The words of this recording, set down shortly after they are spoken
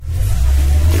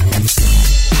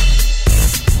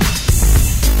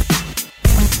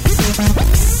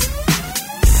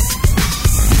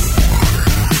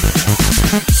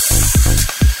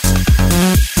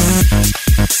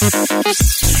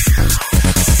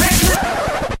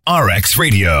RX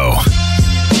Radio.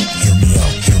 Hear me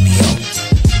out, hear me out.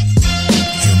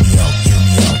 Hear me out, hear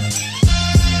me out.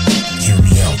 Hear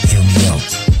me out, hear me out.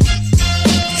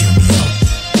 Hear me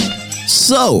out.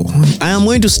 So, I am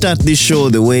going to start this show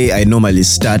the way I normally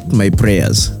start my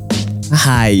prayers.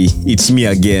 Hi, it's me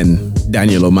again,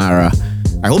 Daniel O'Mara.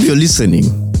 I hope you're listening.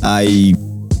 I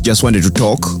just wanted to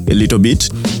talk a little bit.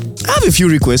 I have a few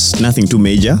requests, nothing too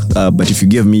major, but if you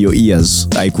give me your ears,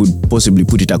 I could possibly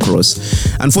put it across.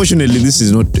 Unfortunately, this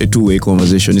is not a two-way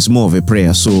conversation. It's more of a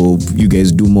prayer, so you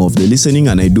guys do more of the listening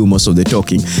and I do most of the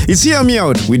talking. It's Hear Me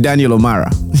Out with Daniel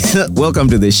O'Mara. Welcome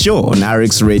to the show on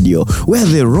RX Radio, where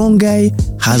the wrong guy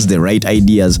has the right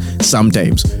ideas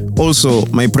sometimes. Also,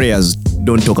 my prayers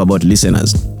don't talk about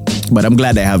listeners. But I'm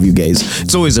glad I have you guys.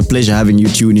 It's always a pleasure having you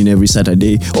tune in every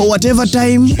Saturday or whatever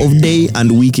time of day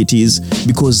and week it is,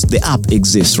 because the app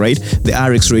exists, right? The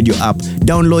RX Radio app.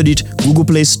 Download it, Google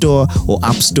Play Store or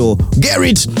App Store. Get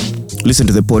it! Listen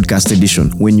to the podcast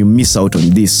edition when you miss out on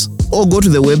this. Or go to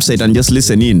the website and just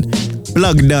listen in.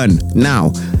 Plug done.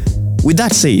 Now, with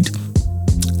that said,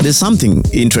 there's something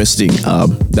interesting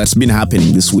that's been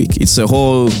happening this week. It's a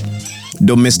whole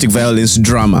domestic violence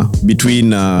drama between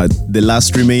the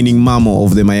last remaining mama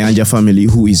of the Mayanja family,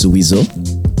 who is Weasel.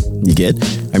 You get?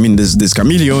 I mean, there's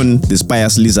Chameleon, there's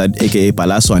Pious Lizard, aka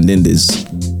Palazzo, and then there's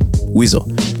Weasel,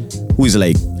 who is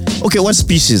like, okay, what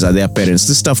species are their parents?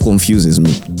 This stuff confuses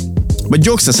me. But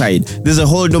jokes aside, there's a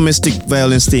whole domestic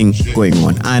violence thing going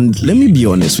on. And let me be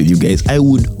honest with you guys, I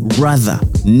would rather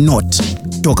not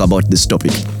talk about this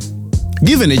topic.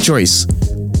 Given a choice,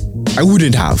 I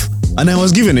wouldn't have. And I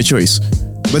was given a choice.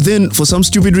 But then, for some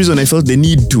stupid reason, I felt the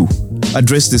need to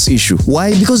address this issue.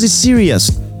 Why? Because it's serious.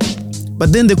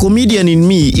 But then the comedian in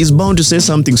me is bound to say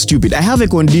something stupid. I have a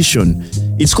condition.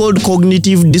 It's called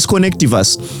cognitive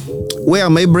disconnectivus, where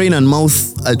my brain and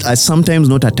mouth are sometimes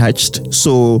not attached.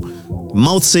 So,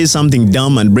 mouth says something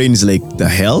dumb and brain is like, the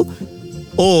hell?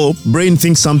 Or brain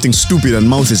thinks something stupid and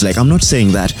mouth is like, I'm not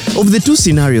saying that. Of the two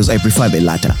scenarios, I prefer the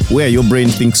latter, where your brain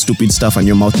thinks stupid stuff and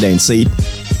your mouth doesn't say it.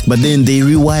 But then they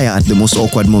rewire at the most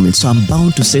awkward moment. So I'm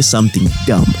bound to say something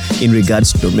dumb in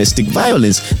regards to domestic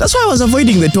violence. That's why I was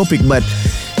avoiding the topic. But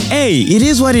hey, it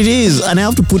is what it is. And I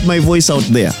have to put my voice out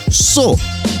there. So,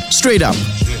 straight up,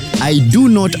 I do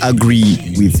not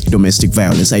agree with domestic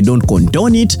violence. I don't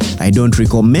condone it. I don't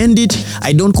recommend it.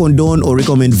 I don't condone or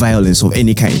recommend violence of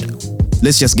any kind.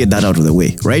 Let's just get that out of the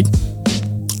way, right?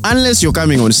 Unless you're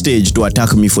coming on stage to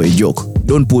attack me for a joke.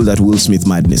 Don't pull that Will Smith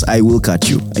madness. I will cut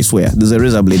you. I swear. There's a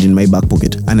razor blade in my back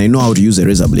pocket and I know how to use a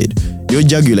razor blade. Your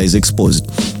jugular is exposed.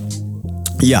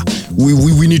 Yeah,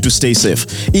 we need to stay safe.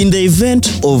 In the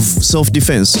event of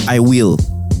self-defense, I will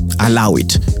allow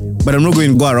it. But I'm not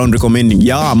going to go around recommending,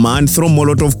 yeah man, throw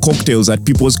Molotov cocktails at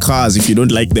people's cars if you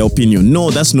don't like their opinion.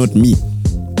 No, that's not me.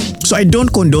 So I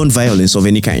don't condone violence of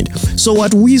any kind. So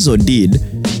what Weasel did,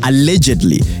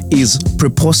 allegedly, is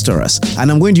preposterous.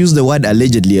 And I'm going to use the word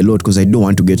allegedly a lot because I don't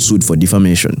want to get sued for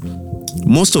defamation.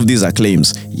 Most of these are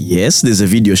claims. Yes, there's a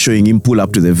video showing him pull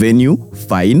up to the venue.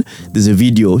 Fine. There's a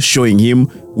video showing him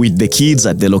with the kids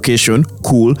at the location.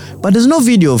 Cool. But there's no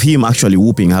video of him actually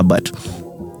whooping her butt.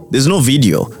 There's no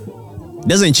video.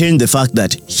 Doesn't change the fact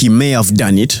that he may have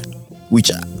done it,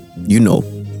 which,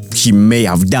 he may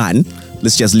have done.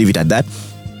 Let's just leave it at that.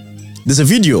 There's a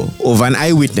video of an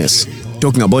eyewitness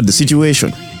talking about the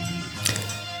situation.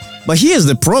 But here's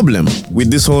the problem with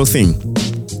this whole thing.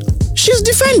 She's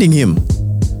defending him.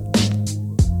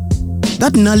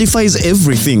 That nullifies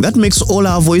everything. That makes all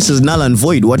our voices null and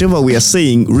void. Whatever we are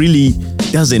saying really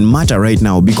doesn't matter right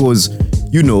now because,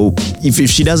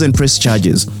 if she doesn't press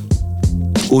charges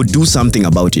or do something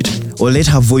about it or let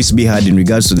her voice be heard in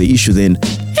regards to the issue, then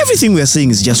everything we are saying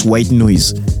is just white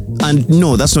noise. And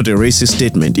no, that's not a racist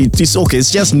statement. It's okay. It's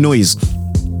just noise.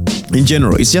 In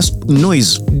general, it's just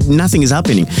noise. Nothing is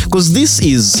happening. Because this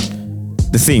is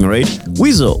the thing, right?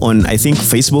 Weasel on, I think,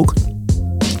 Facebook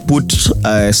put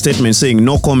a statement saying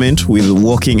no comment with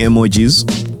walking emojis.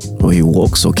 Oh, he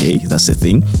walks. Okay, that's the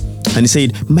thing. And he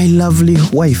said, my lovely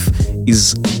wife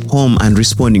is home and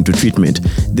responding to treatment.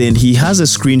 Then he has a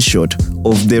screenshot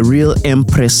of the real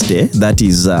Empress Day, that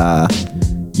is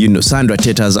Sandra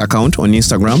Teta's account on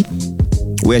Instagram,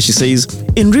 where she says,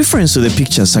 in reference to the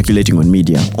pictures circulating on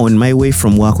media, on my way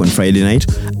from work on Friday night,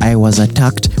 I was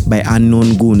attacked by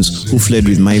unknown goons who fled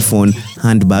with my phone,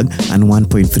 handbag, and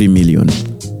 1.3 million.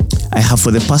 I have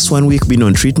for the past 1 week been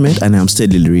on treatment and I am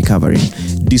steadily recovering.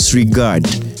 Disregard.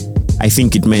 I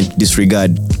think it meant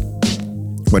disregard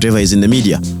whatever is in the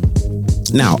media.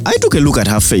 Now, I took a look at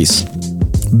her face.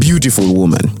 Beautiful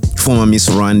woman. Former Miss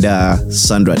Rwanda,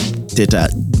 Sandra Teta,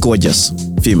 gorgeous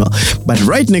female. But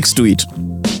right next to it,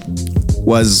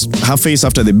 was her face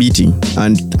after the beating.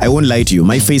 And I won't lie to you,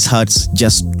 my face hurts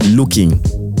just looking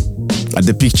at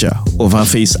the picture of her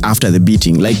face after the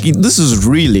beating. Like, this is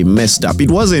really messed up. It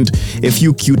wasn't a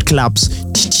few cute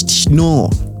claps. No,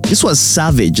 this was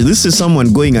savage. This is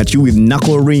someone going at you with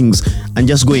knuckle rings and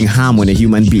just going ham on a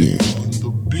human being.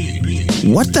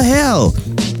 What the hell?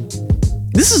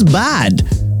 This is bad.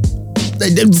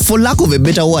 For lack of a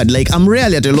better word, like, I'm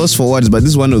rarely at a loss for words, but this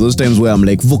is one of those times where I'm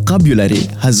like, vocabulary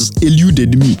has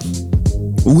eluded me.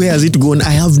 Where has it gone? I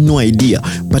have no idea.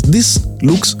 But this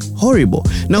looks horrible.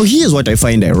 Now, here's what I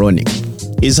find ironic,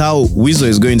 is how Weasel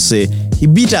is going to say he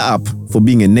beat her up for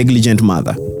being a negligent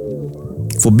mother,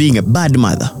 for being a bad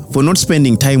mother, for not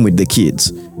spending time with the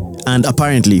kids, and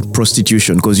apparently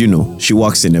prostitution, because, you know, she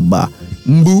works in a bar.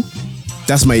 Mbu.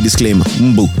 That's my disclaimer.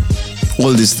 Mbu.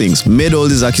 All these things. Made all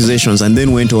these accusations and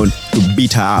then went on to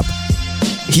beat her up.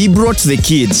 He brought the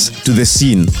kids to the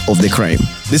scene of the crime,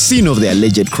 the scene of the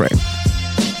alleged crime.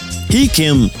 He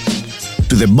came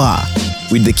to the bar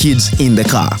with the kids in the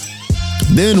car,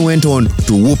 then went on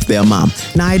to whoop their mom.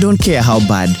 Now, I don't care how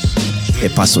bad a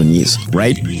person is,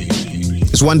 right?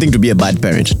 It's one thing to be a bad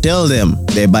parent. Tell them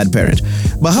they're a bad parent.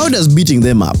 But how does beating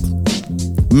them up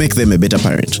make them a better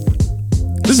parent?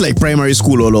 This is like primary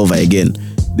school all over again.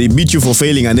 They beat you for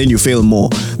failing and then you fail more.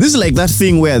 This is like that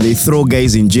thing where they throw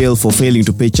guys in jail for failing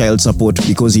to pay child support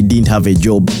because he didn't have a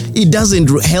job. It doesn't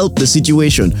help the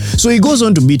situation. So he goes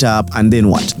on to beat her up, and then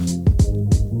what?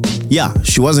 Yeah,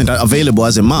 she wasn't available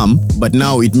as a mom, but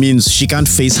now it means she can't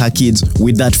face her kids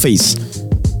with that face.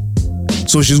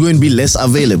 So she's going to be less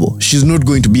available. She's not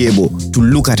going to be able to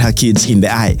look at her kids in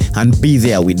the eye and be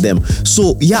there with them.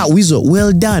 So yeah, Weasel,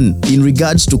 well done in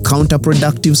regards to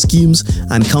counterproductive schemes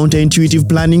and counterintuitive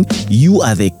planning. You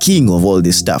are the king of all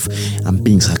this stuff. I'm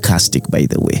being sarcastic, by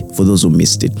the way, for those who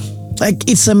missed it. Like,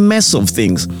 it's a mess of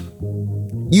things.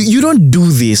 You don't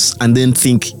do this and then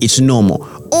think it's normal.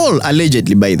 All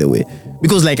allegedly, by the way.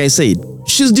 Because like I said,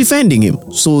 she's defending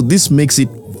him. So this makes it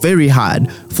very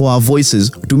hard for our voices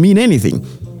to mean anything.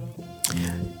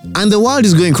 And the world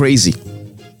is going crazy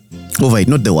over it.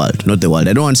 Not the world.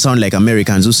 I don't want to sound like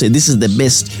Americans who say this is the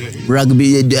best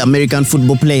American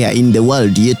football player in the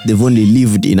world, yet they've only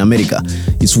lived in America.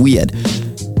 It's weird.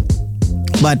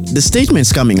 But the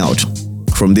statements coming out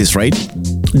from this, right?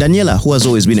 Daniela, who has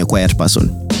always been a quiet person.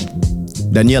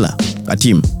 Daniela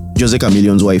Atim, Jose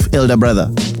Chameleon's wife, elder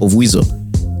brother of Weasel,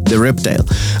 the reptile.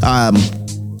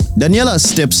 Daniela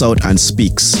steps out and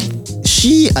speaks.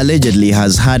 She allegedly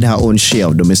has had her own share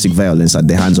of domestic violence at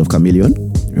the hands of Chameleon.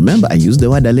 Remember, I used the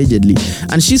word allegedly.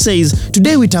 And she says,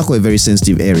 today we tackle a very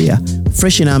sensitive area.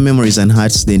 Fresh in our memories and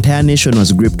hearts, the entire nation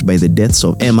was gripped by the deaths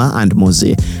of Emma and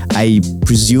Mose. I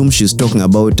presume she's talking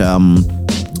about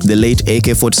the late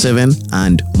AK-47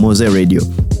 and Mose Radio.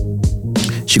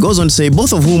 She goes on to say,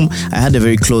 both of whom I had a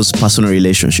very close personal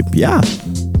relationship. Yeah.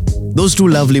 Those two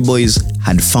lovely boys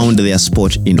had found their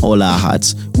spot in all our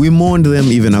hearts. We mourned them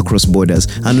even across borders,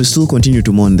 and we still continue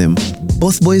to mourn them.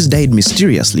 Both boys died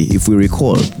mysteriously, if we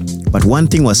recall. But one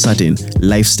thing was certain,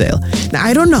 lifestyle. Now,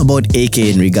 I don't know about AK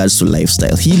in regards to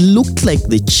lifestyle. He looked like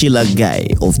the chiller guy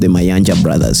of the Mayanja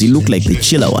brothers. He looked like the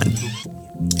chiller one.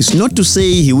 It's not to say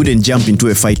he wouldn't jump into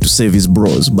a fight to save his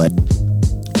bros, but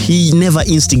he never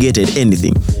instigated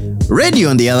anything. Reddy,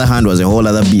 on the other hand, was a whole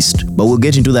other beast, but we'll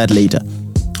get into that later.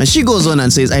 And she goes on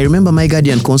and says, I remember my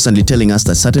guardian constantly telling us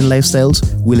that certain lifestyles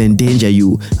will endanger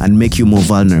you and make you more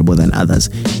vulnerable than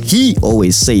others. He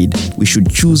always said we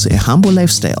should choose a humble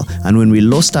lifestyle. And when we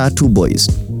lost our two boys,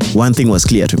 one thing was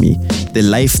clear to me. The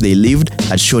life they lived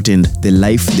had shortened the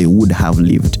life they would have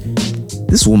lived.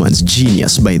 This woman's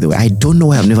genius, by the way. I don't know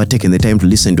why I've never taken the time to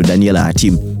listen to Daniela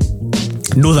Atim.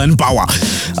 Northern Power.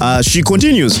 She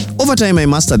continues, over time I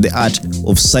mastered the art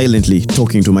of silently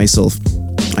talking to myself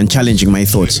and challenging my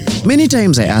thoughts. Many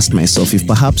times I asked myself if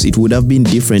perhaps it would have been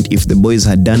different if the boys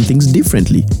had done things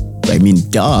differently. I mean,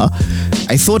 duh.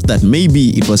 I thought that maybe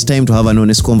it was time to have an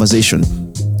honest conversation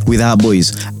with our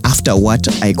boys after what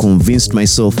I convinced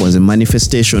myself was a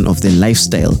manifestation of the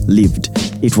lifestyle lived.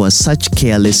 It was such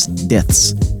careless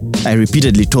deaths. I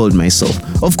repeatedly told myself,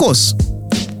 of course,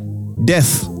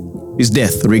 death is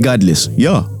death regardless.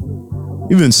 Yeah.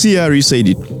 Even CRE said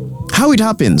it. How it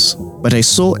happens, but I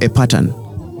saw a pattern.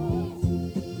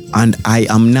 And I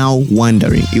am now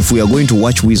wondering if we are going to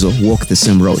watch Weasel walk the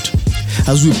same route.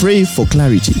 As we pray for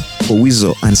clarity for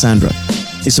Weasel and Sandra,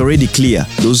 it's already clear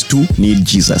those two need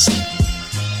Jesus.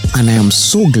 And I am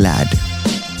so glad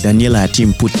Daniela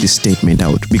Atim put this statement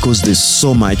out because there's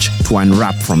so much to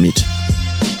unwrap from it.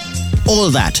 All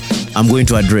that I'm going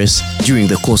to address during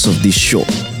the course of this show.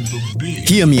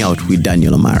 Hear me out with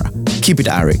Daniel O'Mara. Keep it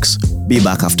RX. Be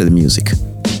back after the music. Hear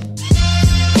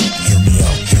me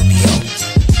out, hear me out.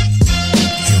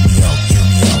 Hear me out, hear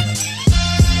me out.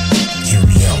 Hear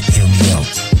me out, hear me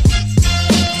out.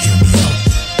 Hear me out.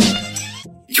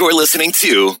 You're listening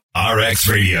to RX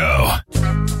Radio.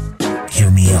 Hear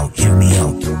me out, hear me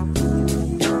out.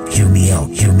 Hear me out,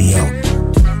 hear me out.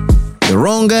 The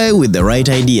wrong guy with the right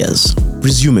ideas,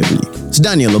 presumably. It's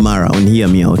Daniel O'Mara on Hear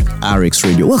Me Out, RX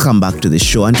Radio. Welcome back to the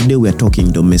show, and today we are talking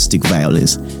domestic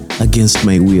violence against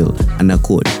my will and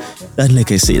accord. And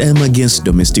like I said, I'm against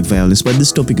domestic violence, but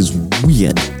this topic is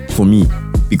weird for me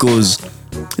because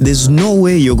there's no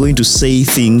way you're going to say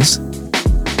things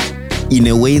in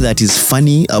a way that is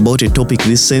funny about a topic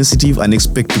this sensitive and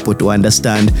expect people to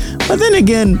understand. But then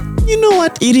again, you know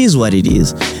what? It is what it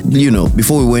is. You know,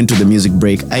 before we went to the music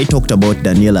break, I talked about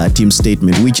Daniela Atim's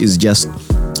statement, which is just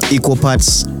equal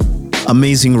parts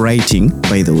amazing writing,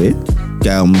 by the way.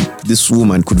 This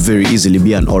woman could very easily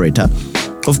be an orator.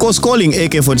 Of course, calling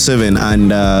AK-47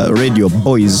 and Radio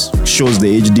Boys shows the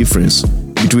age difference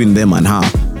between them and her.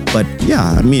 But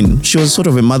yeah, I mean, she was sort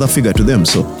of a mother figure to them,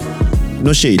 so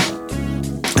no shade.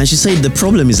 And she said the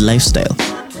problem is lifestyle.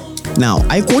 Now,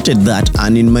 I quoted that,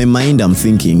 and in my mind I'm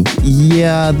thinking,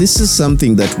 yeah, this is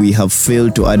something that we have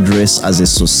failed to address as a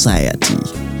society.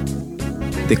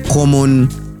 The common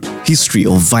history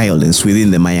of violence within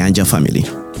the Mayanja family.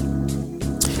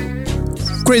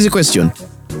 Crazy question.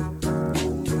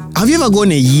 Have you ever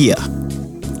gone a year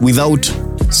without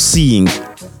seeing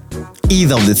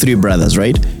either of the three brothers,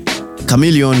 right?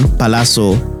 Chameleon,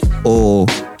 Palazzo, or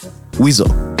Weasel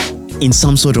in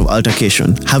some sort of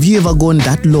altercation? Have you ever gone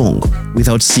that long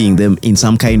without seeing them in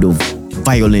some kind of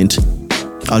violent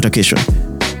altercation?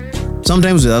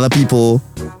 Sometimes with other people,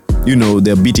 you know,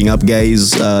 they're beating up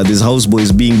guys, there's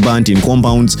houseboys being burnt in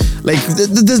compounds. Like,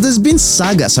 there's been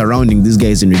saga surrounding these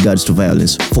guys in regards to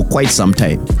violence for quite some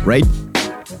time, right?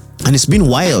 And it's been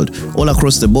wild all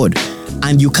across the board.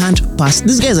 And you can't pass.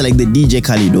 These guys are like the DJ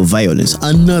Khaled of violence.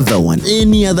 Another one,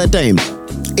 any other time.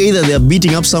 Either they're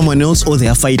beating up someone else or they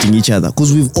are fighting each other.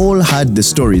 Because we've all heard the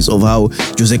stories of how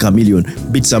Jose Chameleon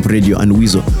beats up Radio and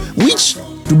Weasel. Which,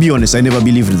 to be honest, I never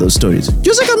believed those stories.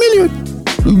 Jose Chameleon,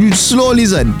 slow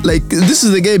lizard. Like, this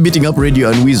is the guy beating up Radio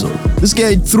and Weasel. This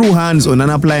guy threw hands on an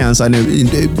appliance and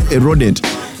a rodent.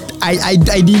 I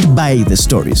didn't buy the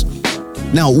stories.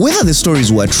 Now, whether the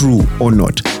stories were true or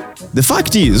not, the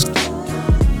fact is,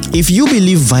 if you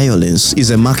believe violence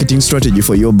is a marketing strategy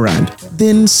for your brand,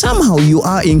 then somehow you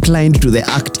are inclined to the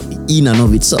act in and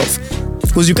of itself.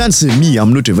 Because you can't say, me,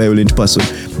 I'm not a violent person,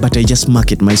 but I just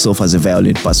market myself as a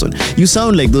violent person. You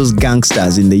sound like those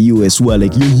gangsters in the US who are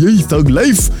like, yeah, thug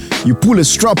life. You pull a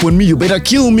strap on me, you better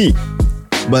kill me.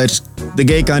 But the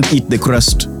guy can't eat the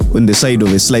crust on the side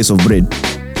of a slice of bread.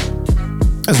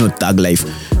 That's not thug life.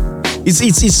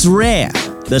 It's rare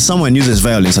that someone uses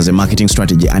violence as a marketing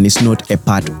strategy and it's not a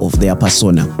part of their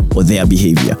persona or their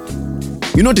behavior.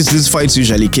 You notice these fights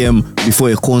usually came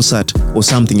before a concert or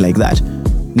something like that.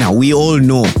 Now, we all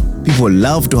know people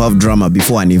love to have drama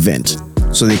before an event,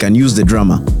 so they can use the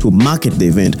drama to market the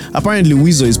event. Apparently,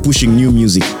 Weasel is pushing new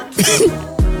music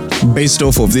based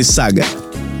off of this saga.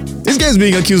 This guy is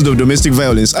being accused of domestic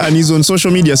violence and he's on social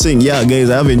media saying, yeah, guys,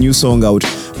 I have a new song out.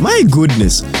 My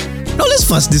goodness. Now let's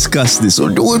first discuss this.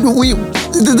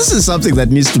 This is something that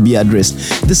needs to be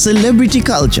addressed. The celebrity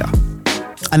culture.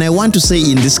 And I want to say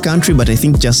in this country, but I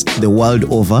think just the world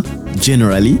over,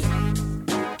 generally,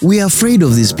 we are afraid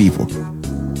of these people.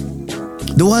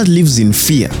 The world lives in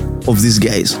fear of these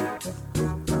guys.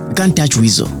 We can't touch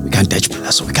Weasel. We can't touch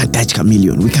Palazzo. We can't touch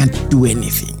Chameleon. We can't do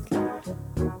anything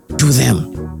to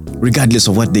them, regardless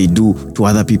of what they do to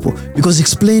other people. Because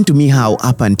explain to me how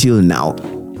up until now,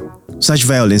 such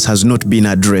violence has not been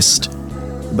addressed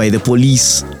by the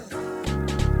police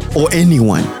or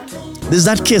anyone. There's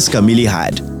that case Camille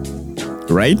had,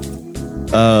 right?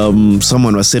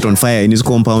 Someone was set on fire in his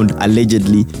compound,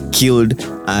 allegedly killed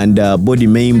and body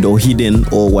maimed or hidden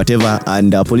or whatever,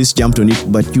 and police jumped on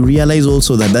it. But you realize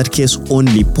also that that case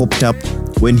only popped up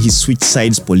when he switched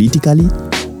sides politically.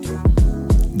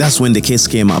 That's when the case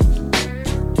came up.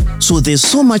 So there's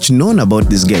so much known about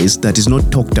these guys that is not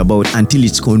talked about until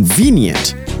it's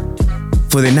convenient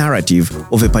for the narrative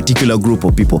of a particular group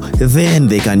of people. Then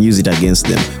they can use it against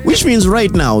them. Which means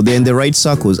right now they're in the right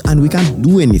circles and we can't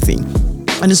do anything.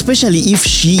 And especially if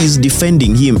she is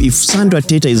defending him, if Sandra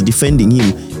Teta is defending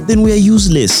him, then we are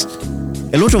useless.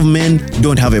 A lot of men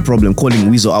don't have a problem calling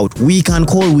Weasel out. We can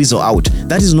call Weasel out.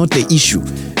 That is not the issue.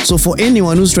 So for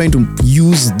anyone who's trying to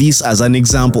use this as an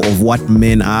example of what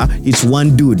men are, it's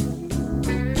one dude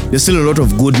There's still a lot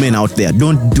of good men out there.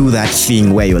 Don't do that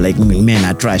thing where you're like, men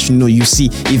are trash. You see,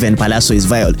 even Palazzo is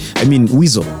violent. I mean,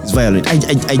 Weasel is violent.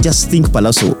 I just think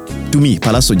Palazzo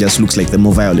just looks like the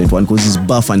more violent one because he's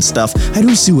buff and stuff. I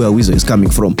don't see where Weasel is coming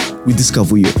from with this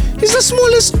Kavuyo. He's the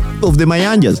smallest of the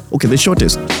Mayanjas. Okay, the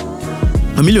shortest.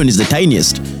 Chameleon is the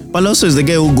tiniest. Palazzo is the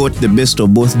guy who got the best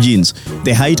of both genes,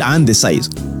 the height and the size.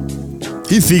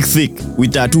 He's thick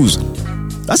with tattoos.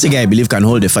 That's a guy I believe can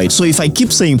hold a fight. So if I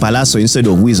keep saying Palazzo instead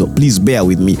of Weasel, please bear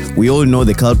with me. We all know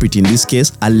the culprit in this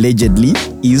case, allegedly,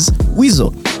 is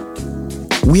Weasel.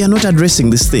 We are not addressing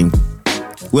this thing.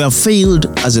 We have failed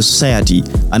as a society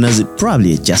and as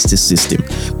probably a justice system.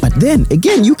 But then,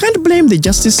 again, you can't blame the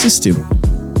justice system.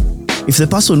 If the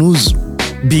person who's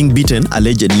being beaten,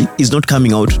 allegedly, is not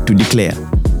coming out to declare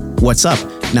what's up.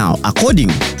 Now, according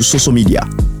to social media,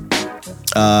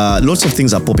 lots of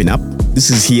things are popping up. This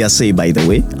is hearsay, by the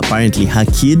way. Apparently, her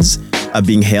kids are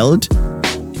being held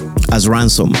as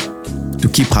ransom to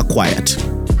keep her quiet.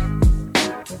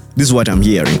 This is what I'm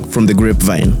hearing from the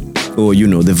grapevine, or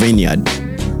the vineyard,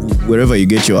 wherever you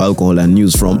get your alcohol and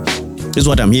news from. This is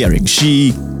what I'm hearing.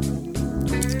 She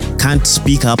can't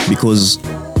speak up because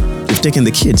they've taken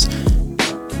the kids.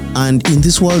 And in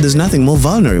this world, there's nothing more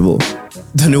vulnerable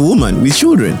than a woman with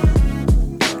children.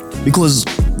 Because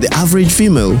the average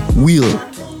female will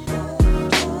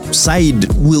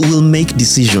make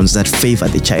decisions that favor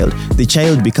the child. The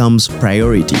child becomes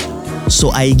priority.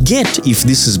 So I get if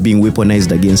this is being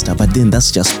weaponized against her, but then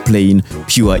that's just plain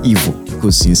pure evil.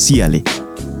 Because sincerely,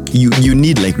 you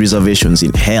need like reservations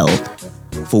in hell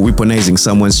for weaponizing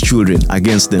someone's children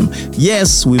against them.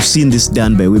 Yes, we've seen this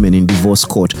done by women in divorce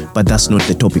court, but that's not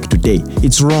the topic today.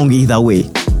 It's wrong either way.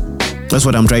 That's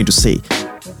what I'm trying to say.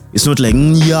 It's not like,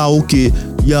 he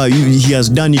has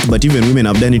done it, but even women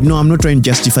have done it. No, I'm not trying to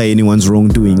justify anyone's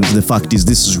wrongdoing. The fact is,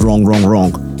 this is wrong,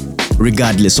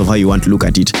 regardless of how you want to look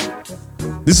at it.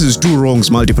 This is two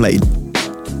wrongs multiplied.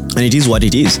 And it is what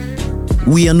it is.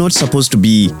 We are not supposed to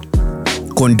be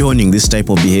condoning this type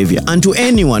of behavior. And to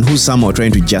anyone who's somehow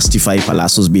trying to justify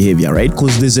Palazzo's behavior, right?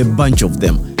 Because there's a bunch of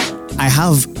them. I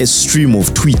have a stream of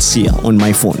tweets here on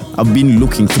my phone. I've been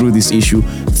looking through this issue.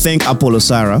 Thank Apollo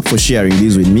Sarah for sharing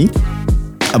this with me.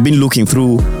 I've been looking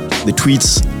through the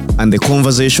tweets and the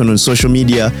conversation on social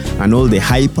media and all the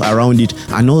hype around it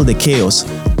and all the chaos.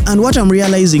 And what I'm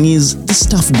realizing is this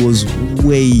stuff goes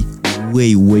way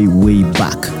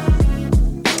back.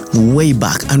 Way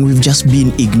back, and we've just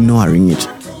been ignoring it.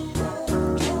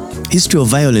 History of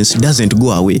violence doesn't go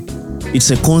away. It's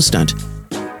a constant.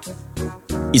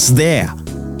 It's there.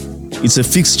 It's a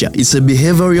fixture. It's a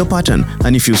behavioral pattern.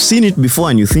 And if you've seen it before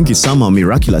and you think it's somehow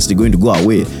miraculously going to go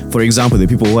away, for example, the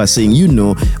people who are saying,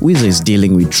 Weasel is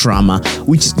dealing with trauma,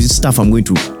 which is stuff I'm going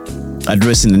to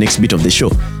address in the next bit of the show.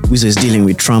 Weasel is dealing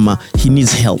with trauma. He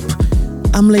needs help.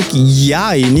 I'm like,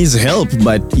 yeah, he needs help,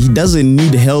 but he doesn't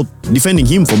need help defending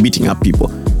him for beating up people.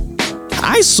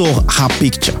 I saw her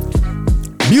picture.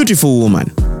 Beautiful woman.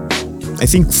 I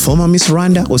think former Miss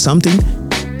Rwanda or something.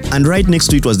 And right next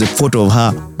to it was the photo of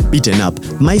her beaten up.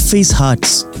 My face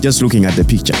hurts just looking at the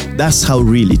picture. That's how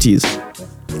real it is.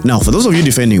 Now, for those of you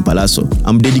defending Palazzo,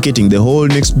 I'm dedicating the whole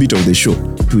next bit of the show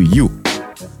to you.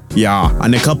 Yeah,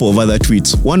 and a couple of other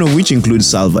tweets, one of which includes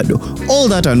Salvador. All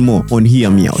that and more on Hear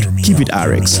Me Out. Keep it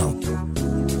RX.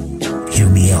 Hear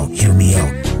me out.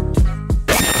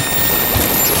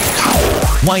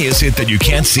 Why is it that you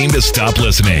can't seem to stop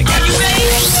listening?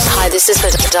 Hi, this is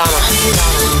Madonna.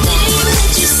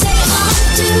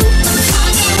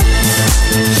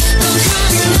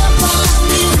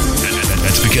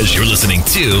 That's because you're listening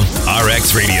to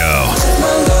RX Radio.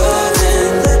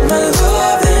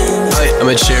 Hi, I'm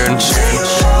Ed Sheeran.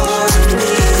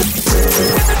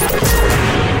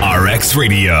 RX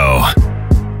Radio.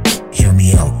 Hear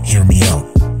me out. Hear me out.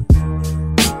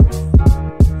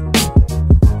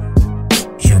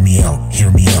 Hear me out.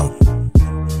 Hear me out.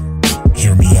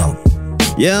 Hear me out.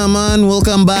 Yeah, man,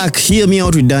 welcome back. Hear Me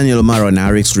Out with Daniel O'Mara on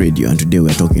RX Radio, and today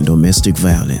we're talking domestic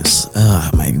violence.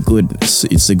 My goodness,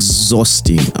 it's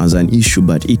exhausting as an issue,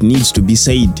 but it needs to be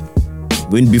said. I'm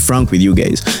going to be frank with you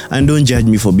guys, and don't judge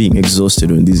me for being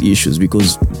exhausted on these issues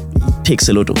because it takes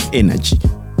a lot of energy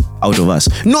out of us.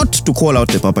 Not to call out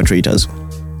the perpetrators,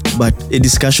 but a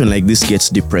discussion like this gets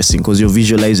depressing because you're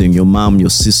visualizing your mom, your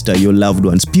sister, your loved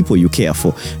ones, people you care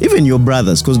for, even your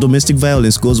brothers, because domestic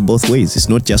violence goes both ways. It's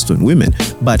not just on women.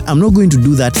 But I'm not going to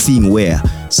do that thing where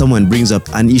someone brings up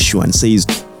an issue and says,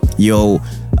 I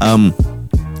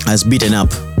was beaten up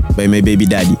by my baby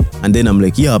daddy. And then I'm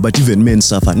like, yeah, but even men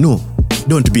suffer. No,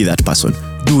 don't be that person.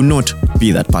 Do not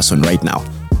be that person right now.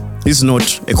 It's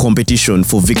not a competition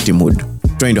for victimhood.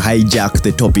 trying to hijack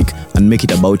the topic and make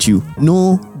it about you.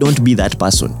 No, don't be that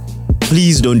person.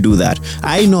 Please don't do that.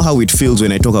 I know how it feels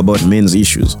when I talk about men's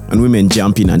issues and women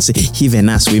jump in and say, even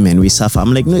us women, we suffer.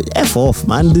 I'm like, no, F off,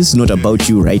 man. This is not about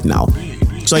you right now.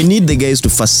 So I need the guys to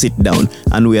first sit down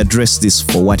and we address this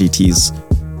for what it is,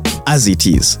 as it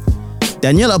is.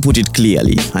 Daniela put it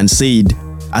clearly and said,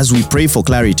 as we pray for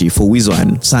clarity for Weasel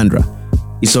and Sandra,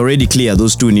 it's already clear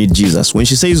those two need Jesus. When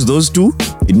she says those two,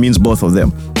 it means both of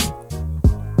them.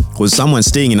 Because someone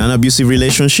staying in an abusive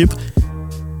relationship,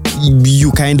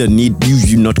 you kind of need,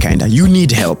 you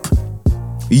need help.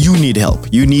 You need help.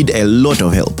 You need a lot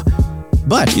of help.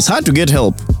 But it's hard to get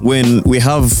help when we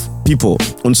have people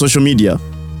on social media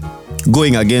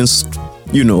going against,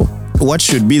 what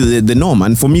should be the norm.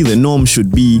 And for me, the norm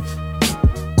should be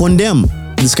condemn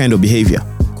this kind of behavior.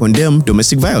 Condemn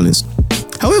domestic violence.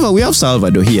 However, we have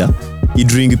Salvador here,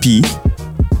 Idring P,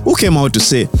 who came out to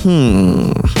say,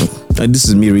 this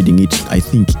is me reading it, I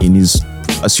think, in his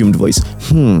assumed voice.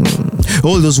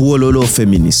 All those wololo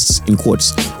feminists, in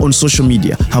quotes, on social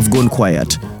media have gone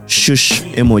quiet. Shush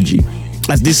emoji.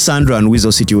 At this Sandra and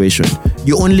Weasel situation,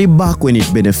 you only back when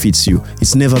it benefits you.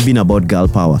 It's never been about girl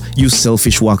power. You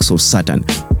selfish works of Satan.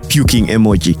 Puking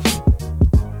emoji.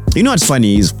 You know what's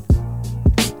funny is,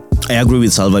 I agree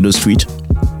with Salvador's tweet.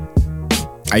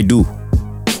 I do.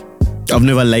 I've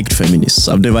never liked feminists.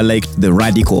 I've never liked the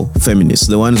radical feminists,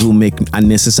 the ones who make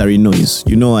unnecessary noise.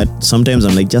 You know what? Sometimes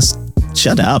I'm like, just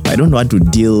shut up. I don't want to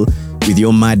deal with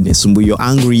your madness. When you're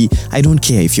angry, I don't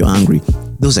care if you're angry.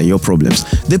 Those are your problems.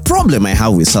 The problem I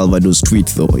have with Salvador's tweet,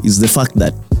 though, is the fact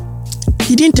that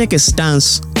he didn't take a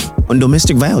stance on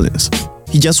domestic violence.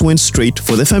 He just went straight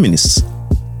for the feminists,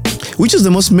 which is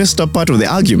the most messed up part of the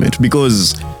argument,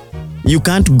 because you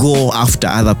can't go after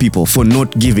other people for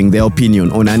not giving their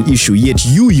opinion on an issue, yet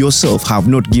you yourself have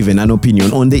not given an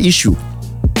opinion on the issue.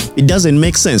 It doesn't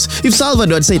make sense. If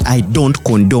Salvador had said, I don't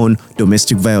condone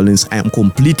domestic violence, I am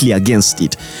completely against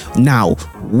it. Now,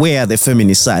 where are the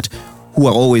feminists at, who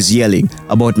are always yelling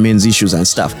about men's issues and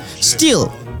stuff?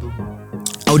 Still,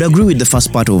 I would agree with the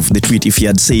first part of the tweet if he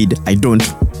had said, I don't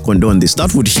condone this.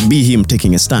 That would be him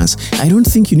taking a stance. I don't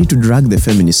think you need to drag the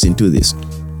feminists into this.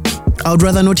 I would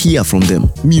rather not hear from them.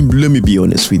 Let me be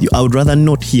honest with you. I would rather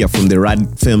not hear from the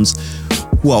rad femmes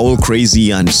who are all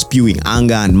crazy and spewing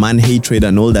anger and man hatred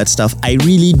and all that stuff. I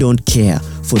really don't care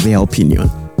for their opinion.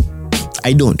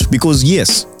 I don't. Because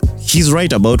yes, he's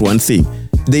right about one thing.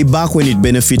 They back when it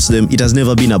benefits them. It has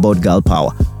never been about girl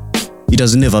power. It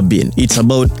has never been. It's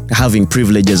about having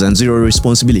privileges and zero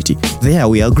responsibility. There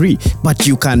we agree. But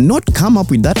you cannot come up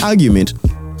with that argument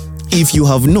if you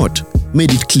have not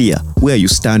made it clear where you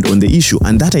stand on the issue.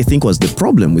 And that, I think, was the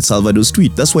problem with Salvador's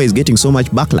tweet. That's why he's getting so much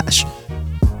backlash.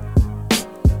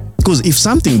 Because if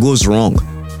something goes wrong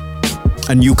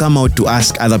and you come out to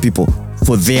ask other people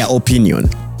for their opinion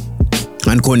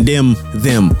and condemn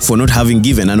them for not having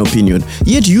given an opinion,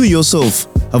 yet you yourself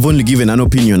have only given an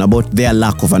opinion about their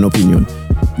lack of an opinion,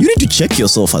 you need to check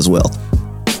yourself as well.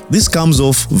 This comes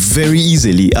off very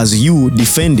easily as you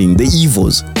defending the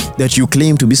evils that you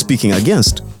claim to be speaking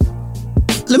against.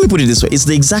 Let me put it this way. It's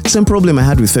the exact same problem I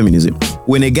had with feminism.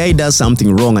 When a guy does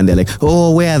something wrong and they're like,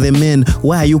 oh, where are the men?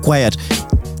 Why are you quiet?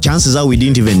 Chances are we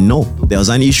didn't even know there was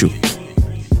an issue.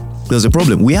 There was a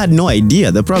problem. We had no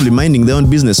idea. They're probably minding their own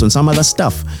business on some other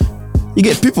stuff. You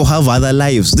get, people have other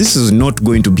lives. This is not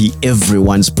going to be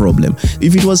everyone's problem.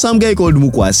 If it was some guy called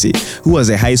Mukwase, who was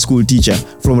a high school teacher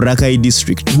from Rakai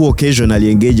district, who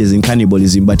occasionally engages in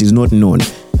cannibalism but is not known,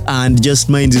 and just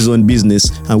minds his own business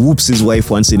and whoops his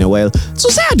wife once in a while,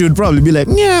 society would probably be like,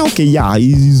 yeah, okay, yeah,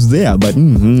 he's there, but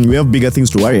we have bigger things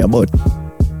to worry about.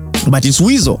 But it's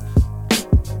Weasel.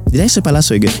 Did I say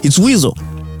Palazzo again? It's Weasel.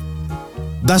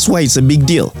 That's why it's a big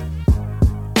deal.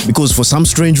 Because for some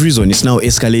strange reason, it's now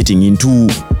escalating into,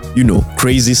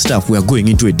 crazy stuff. We are going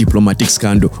into a diplomatic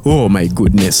scandal. Oh my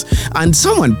goodness. And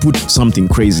someone put something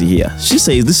crazy here. She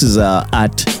says, this is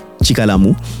at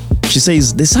Chikalamu. She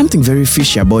says, there's something very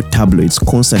fishy about tabloids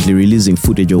constantly releasing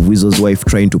footage of Weasel's wife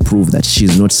trying to prove that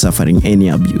she's not suffering any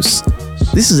abuse.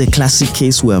 This is a classic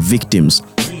case where victims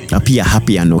appear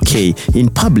happy and okay in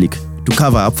public to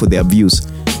cover up for the abuse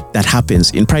that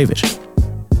happens in private.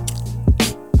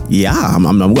 Yeah,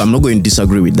 I'm not going to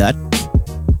disagree with that.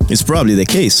 It's probably the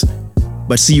case.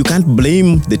 But see, you can't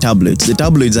blame the tabloids. The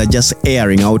tabloids are just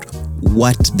airing out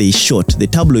what they shot. The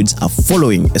tabloids are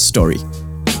following a story.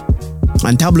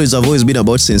 And tabloids have always been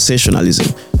about sensationalism.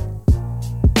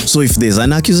 So if there's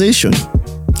an accusation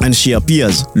and she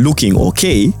appears looking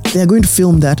okay, they're going to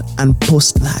film that and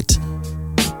post that.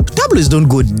 tabloids don't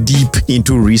go deep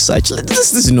into research.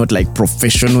 This is not like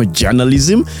professional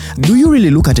journalism. Do you really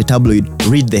look at a tabloid,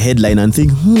 read the headline and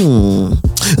think,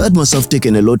 that must have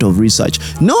taken a lot of research?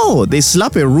 No, they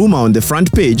slap a rumor on the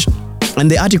front page and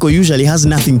the article usually has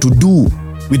nothing to do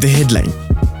with the headline.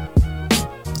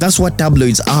 That's what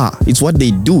tabloids are. It's what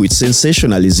they do. It's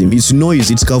sensationalism. It's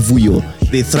noise. It's kavuyo.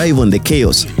 They thrive on the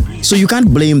chaos. So you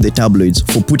can't blame the tabloids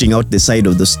for putting out the side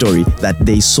of the story that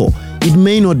they saw. It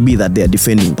may not be that they are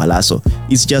defending Palazzo.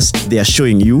 It's just they are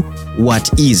showing you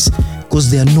what is, because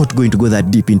they are not going to go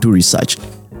that deep into research.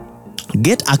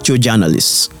 Get actual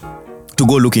journalists to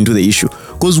go look into the issue,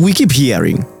 because we keep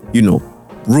hearing,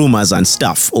 rumors and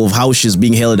stuff of how she's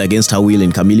being held against her will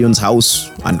in Chameleon's house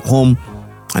and home.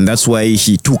 And that's why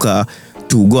he took her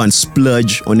to go and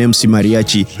splurge on MC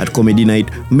Mariachi at Comedy Night,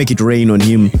 make it rain on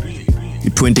him.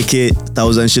 20k,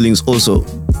 1,000 shillings also.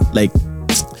 Like,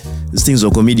 these things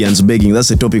of comedians begging,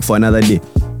 that's a topic for another day.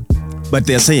 But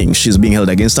they're saying she's being held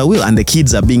against her will and the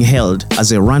kids are being held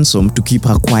as a ransom to keep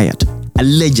her quiet.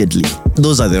 Allegedly.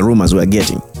 Those are the rumors we're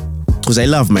getting. Because I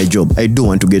love my job. I don't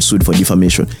want to get sued for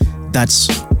defamation. That's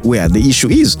where the issue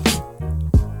is.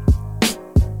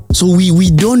 So we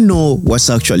don't know what's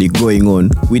actually going on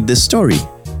with the story.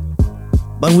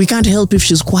 But we can't help if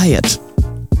she's quiet.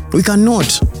 We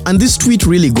cannot. And this tweet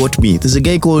really got me. There's a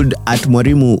guy called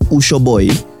 @Mwarimu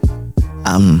Ushoboy.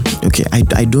 Okay,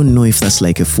 I don't know if that's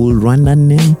like a full Rwandan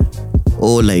name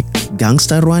or like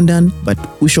gangster Rwandan, but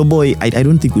Ushoboy, I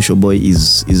don't think Ushoboy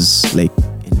is like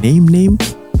a name.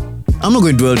 I'm not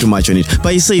going to dwell too much on it.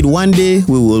 But he said, one day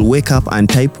we will wake up and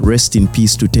type rest in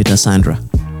peace to Teta Sandra.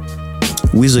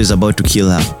 Weasel is about to kill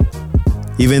her.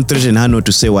 Even threatened her not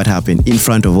to say what happened in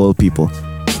front of all people.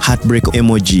 Heartbreak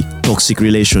emoji, toxic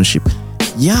relationship.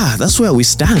 Yeah, that's where we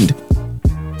stand.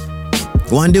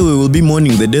 One day we will be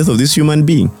mourning the death of this human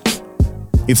being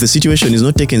if the situation is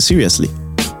not taken seriously.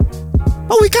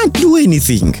 But we can't do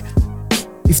anything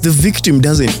if the victim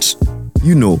doesn't,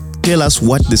 tell us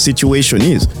what the situation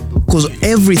is. Because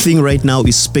everything right now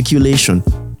is speculation.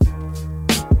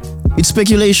 It's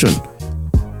speculation.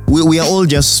 We are all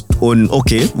just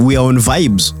we are on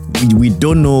vibes. We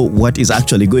don't know what is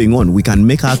actually going on. We can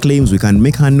make our claims, we can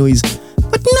make our noise,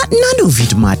 but none of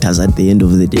it matters at the end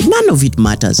of the day. None of it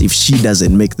matters if she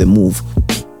doesn't make the move.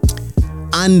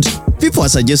 And people are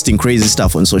suggesting crazy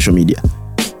stuff on social media,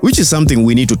 which is something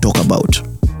we need to talk about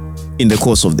in the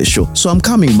course of the show. So I'm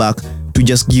coming back to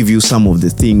just give you some of the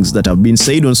things that have been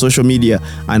said on social media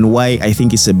and why I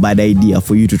think it's a bad idea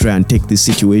for you to try and take this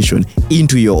situation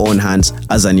into your own hands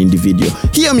as an individual.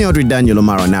 Hear me out with Daniel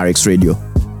Omara on RX Radio.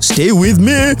 Stay with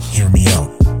me. Hear me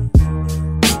out.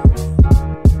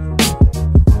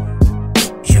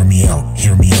 Hear me out.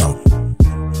 Hear me out.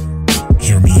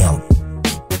 Hear me out.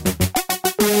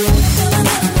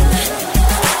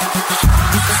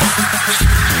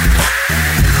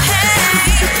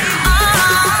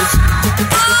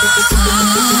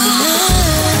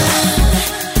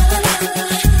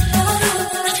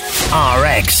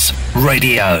 RX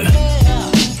Radio.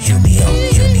 Hear me out.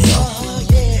 Hear me out.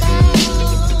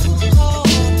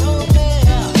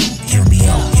 Hear me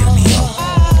out. Hear me out.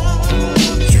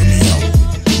 Hear me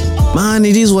out. Man,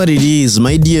 it is what it is.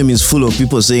 My DM is full of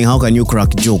people saying, how can you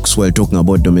crack jokes while talking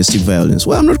about domestic violence?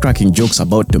 Well, I'm not cracking jokes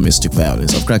about domestic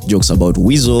violence. I've cracked jokes about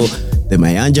Weasel, the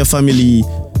Mayanja family,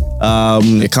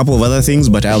 a couple of other things,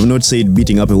 but I have not said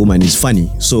beating up a woman is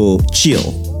funny. So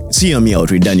chill. See me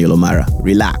out with Daniel Omara.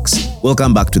 Relax.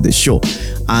 Welcome back to the show.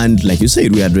 And like you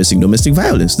said, we're addressing domestic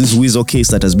violence. This Weasel case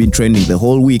that has been trending the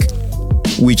whole week,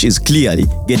 which is clearly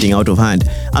getting out of hand.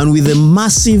 And with a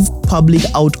massive public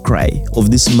outcry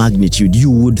of this magnitude, you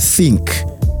would think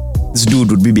this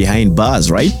dude would be behind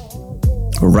bars, right?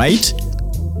 Right?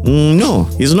 No,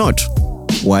 he's not.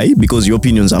 Why? Because your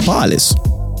opinions are powerless.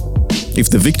 If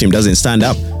the victim doesn't stand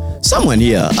up, someone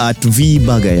here at V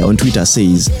Bagaya on Twitter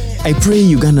says, I pray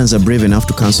Ugandans are brave enough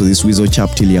to cancel this Weasel chap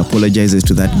till he apologizes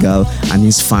to that girl and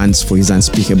his fans for his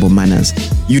unspeakable manners.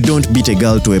 You don't beat a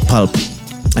girl to a pulp.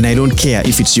 And I don't care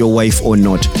if it's your wife or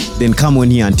not. Then come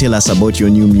on here and tell us about your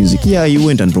new music. Yeah, you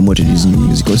went and promoted his new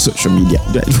music on social media,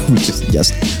 which is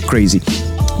just crazy.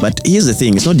 But here's the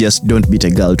thing, it's not just don't beat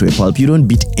a girl to a pulp. You don't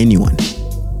beat anyone.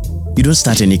 You don't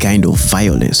start any kind of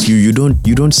violence. You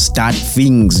don't start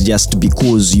things just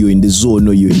because you're in the zone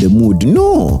or you're in the mood.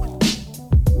 No.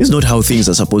 It's not how things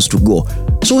are supposed to go.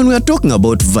 So when we are talking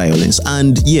about violence,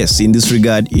 and yes, in this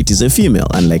regard, it is a female.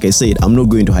 And like I said, I'm not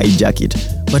going to hijack it.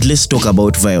 But let's talk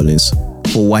about violence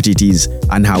for what it is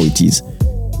and how it is.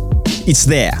 It's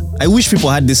there. I wish people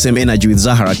had the same energy with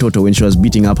Zahara Toto when she was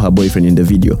beating up her boyfriend in the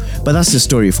video. But that's the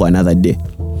story for another day.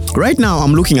 Right now,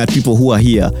 I'm looking at people who are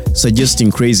here suggesting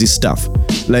crazy stuff.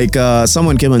 Like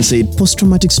someone came and said,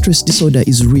 post-traumatic stress disorder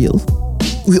is real.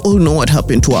 We all know what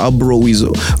happened to our bro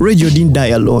Weasel. Radio didn't die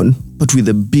alone, but with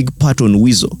a big part on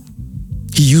Weasel.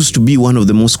 He used to be one of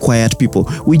the most quiet people.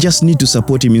 We just need to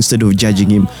support him instead of judging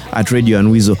him at Radio and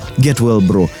Weasel. Get well,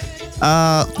 bro.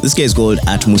 This guy is called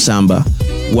at Musamba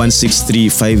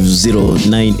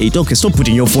 1635098. Okay, stop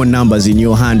putting your phone numbers in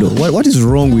your handle. What is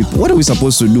wrong with? What are we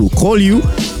supposed to do? Call you?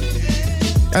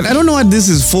 And I don't know what this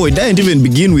is for. It doesn't even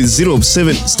begin with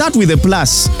 07. Start with a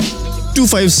plus.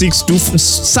 256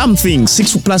 something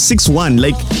 6 plus 61.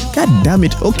 Like, god damn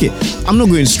it. Okay, I'm not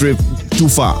going straight too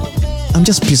far. I'm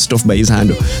just pissed off by his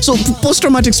handle. So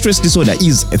post-traumatic stress disorder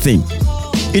is a thing.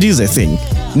 It is a thing.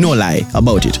 No lie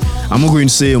about it. I'm not going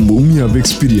to say me have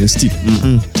experienced it.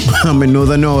 I'm a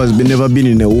northerner who has never been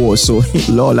in a war, so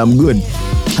lol, I'm good.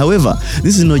 However,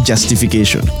 this is not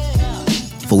justification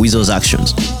for Weasel's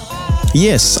actions.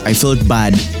 Yes, I felt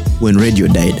bad when Radio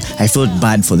died. I felt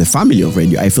bad for the family of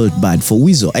Radio. I felt bad for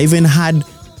Weasel. I even had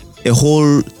a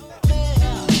whole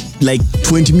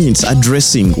 20 minutes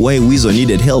addressing why Weasel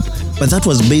needed help. But that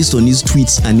was based on his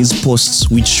tweets and his posts,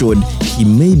 which showed he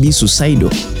may be suicidal,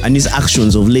 and his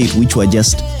actions of late, which were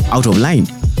just out of line.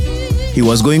 He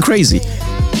was going crazy.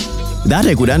 That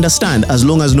I could understand as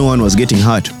long as no one was getting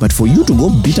hurt. But for you to go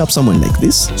beat up someone like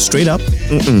this, straight up,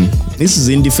 this is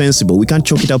indefensible. We can't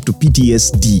chalk it up to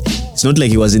PTSD. It's not like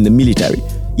he was in the military.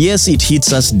 Yes, it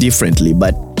hits us differently,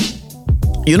 but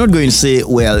you're not going to say,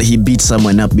 well, he beat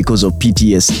someone up because of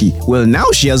PTSD. Well, now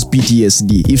she has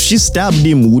PTSD. If she stabbed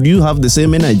him, would you have the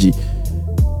same energy?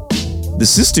 The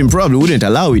system probably wouldn't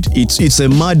allow it. It's a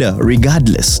murder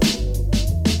regardless.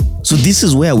 So this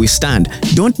is where we stand.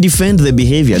 Don't defend the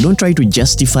behavior. Don't try to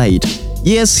justify it.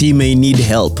 Yes, he may need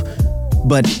help,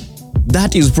 but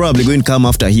that is probably going to come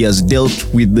after he has dealt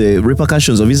with the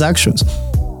repercussions of his actions.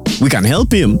 We can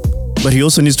help him, but he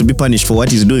also needs to be punished for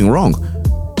what he's doing wrong.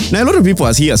 Now, a lot of people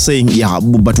are here saying, yeah,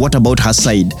 but what about her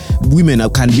side? Women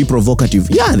can be provocative.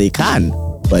 Yeah, they can.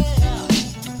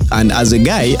 And as a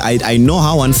guy, I know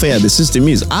how unfair the system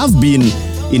is. I've been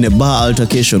in a bar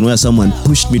altercation where someone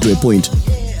pushed me to a point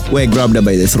where I grabbed her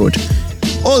by the throat.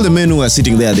 All the men who were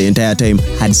sitting there the entire time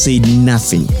had said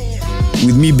nothing,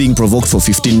 with me being provoked for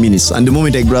 15 minutes. And the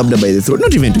moment I grabbed her by the throat,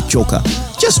 not even to choke her,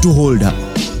 just to hold her.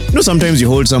 You know, sometimes you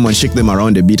hold someone, shake them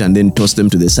around a bit, and then toss them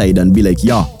to the side and be like,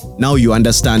 yeah, now you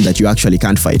understand that you actually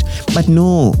can't fight. But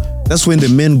no, that's when the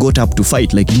men got up to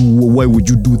fight. Like, why would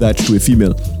you do that to a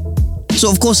female? So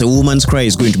of course a woman's cry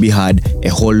is going to be heard a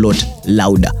whole lot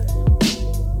louder.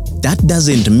 That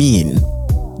doesn't mean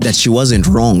that she wasn't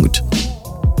wronged.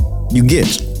 You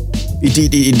get?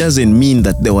 It doesn't mean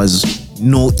that there was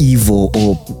no evil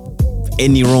or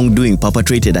any wrongdoing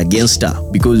perpetrated against her,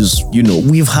 because, you know,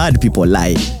 we've had people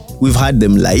lie. We've had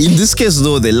them lie. In this case,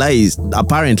 though, the lie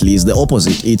apparently is the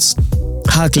opposite. It's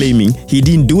her claiming he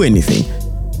didn't do anything.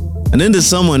 And then there's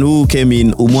someone who came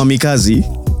in, Umwamikazi,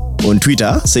 on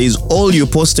Twitter, says, all you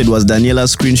posted was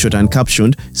Daniela's screenshot and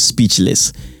captioned,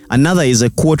 speechless. Another is a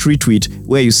quote retweet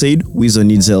where you said, Weasel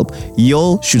needs help.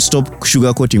 Y'all should stop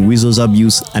sugarcoating Weasel's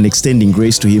abuse and extending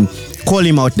grace to him. Call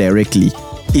him out directly.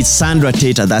 It's Sandra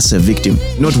Tater that's a victim,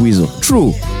 not Weasel.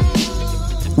 True.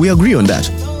 We agree on that.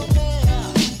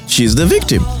 She's the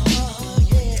victim.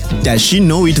 Does she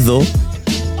know it though?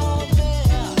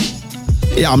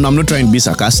 Yeah, I'm not trying to be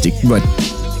sarcastic, but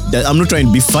I'm not trying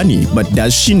to be funny, but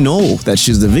does she know that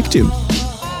she's the victim?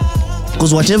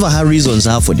 Because whatever her reasons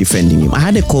are for defending him, I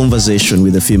had a conversation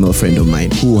with a female friend of mine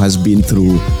who has been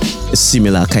through a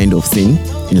similar kind of thing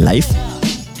in life.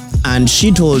 And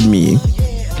she told me,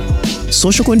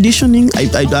 social conditioning, I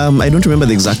don't remember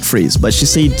the exact phrase, but she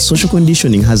said social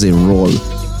conditioning has a role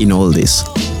in all this,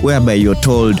 whereby you're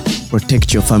told,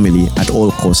 protect your family at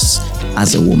all costs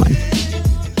as a woman.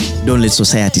 Don't let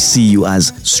society see you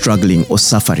as struggling or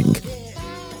suffering.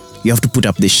 You have to put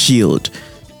up the shield.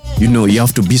 You know, you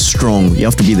have to be strong. You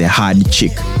have to be the hard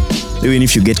chick. Even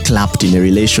if you get clapped in a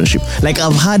relationship. Like,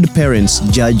 I've had parents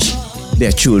judge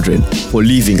their children for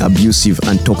living abusive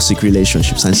and toxic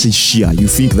relationships and say, Shia, you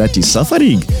think that is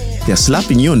suffering? They're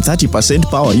slapping you on 30%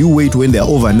 power. You wait when they're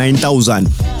over 9,000.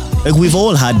 Like, we've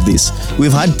all had this.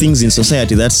 We've had things in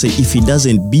society that say if he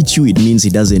doesn't beat you, it means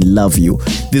he doesn't love you.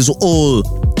 There's all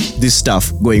this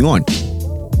stuff going on.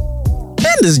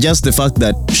 And there's just the fact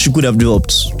that she could have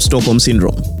developed Stockholm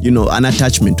Syndrome, you know, an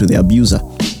attachment to the abuser.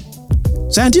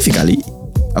 Scientifically,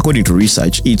 according to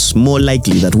research, it's more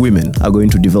likely that women are going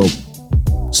to develop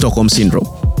Stockholm Syndrome,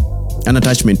 an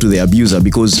attachment to the abuser,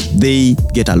 because they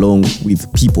get along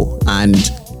with people and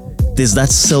there's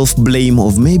that self-blame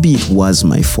of maybe it was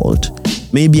my fault.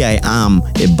 Maybe I am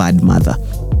a bad mother.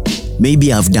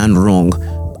 Maybe I've done wrong.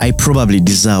 I probably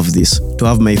deserve this, to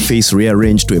have my face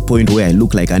rearranged to a point where I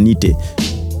look like Anita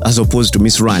as opposed to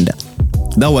Miss Rwanda.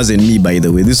 That wasn't me, by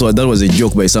the way. That was a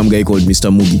joke by some guy called Mr.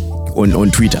 Mugi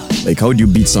on Twitter. Like, how do you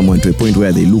beat someone to a point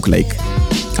where they look like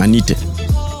Anita?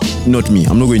 Not me.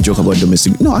 I'm not going to joke about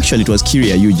domestic. No, actually, it was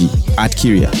Kiria Yuji, at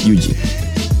Kiria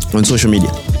Yuji, on social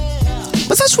media.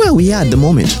 But that's where we are at the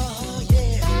moment.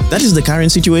 That is the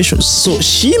current situation. So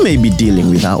she may be dealing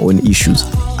with her own issues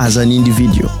as an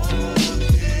individual.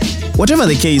 Whatever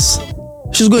the case,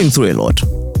 she's going through a lot.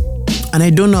 And I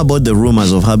don't know about the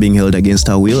rumors of her being held against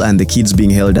her will and the kids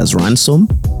being held as ransom.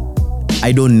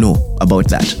 I don't know about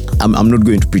that. I'm not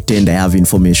going to pretend I have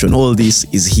information. All this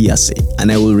is hearsay,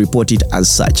 and I will report it as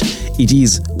such. It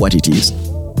is what it is.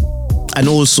 And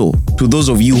also, to those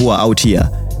of you who are out here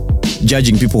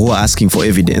judging people who are asking for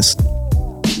evidence,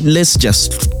 let's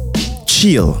just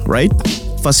chill, right?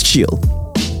 First chill.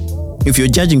 If you're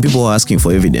judging people who are asking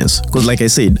for evidence, because like I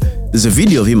said, there's a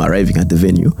video of him arriving at the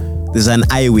venue. There's an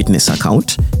eyewitness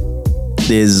account.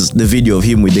 There's the video of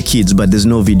him with the kids, but there's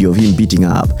no video of him beating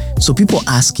her up. So people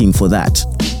asking for that.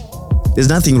 There's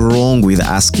nothing wrong with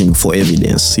asking for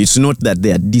evidence. It's not that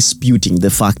they are disputing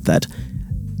the fact that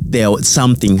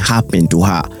something happened to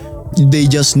her. They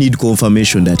just need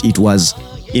confirmation that it was,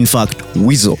 in fact,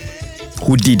 Weasel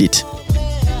who did it.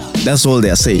 That's all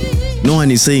they're saying. No one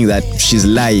is saying that she's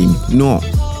lying. No.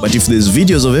 But if there's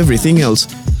videos of everything else,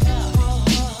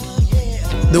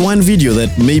 the one video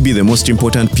that may be the most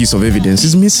important piece of evidence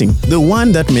is missing. The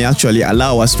one that may actually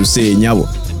allow us to say, Nyabo,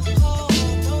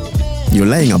 you're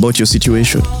lying about your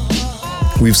situation.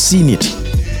 We've seen it.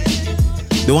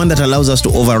 The one that allows us to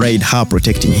override her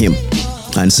protecting him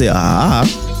and say,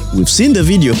 we've seen the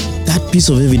video. That piece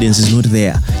of evidence is not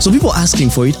there. So people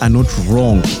asking for it are not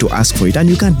wrong to ask for it. And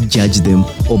you can't judge them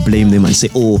or blame them and say,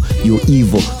 oh, you're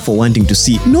evil for wanting to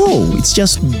see it. No, it's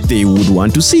just they would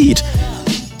want to see it.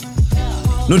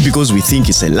 Not because we think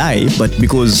it's a lie, but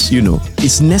because,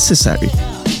 it's necessary.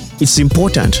 It's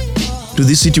important to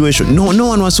this situation. No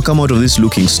one wants to come out of this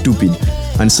looking stupid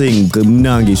and saying,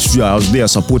 I was there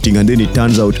supporting, and then it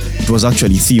turns out it was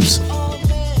actually thieves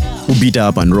who beat her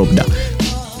up and robbed her.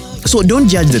 So don't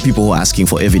judge the people who are asking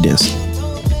for evidence.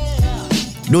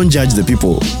 Don't judge the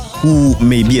people who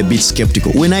may be a bit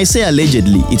skeptical. When I say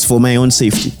allegedly, it's for my own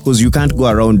safety, because you can't go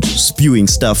around spewing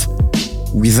stuff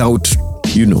without,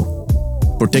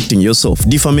 protecting yourself.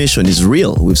 Defamation is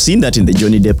real. We've seen that in the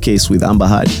Johnny Depp case with Amber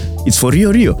Heard. It's for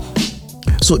real.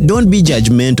 So don't be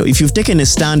judgmental. If you've taken a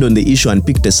stand on the issue and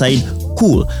picked a side,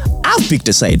 cool. I've picked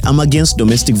a side. I'm against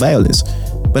domestic violence.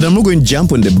 But I'm not going to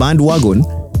jump on the bandwagon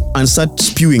and start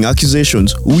spewing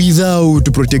accusations without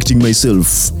protecting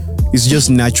myself. It's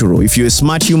just natural. If you're a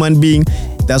smart human being,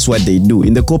 that's what they do.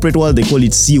 In the corporate world, they call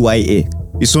it CYA.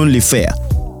 It's only fair.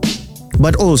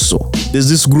 But also, there's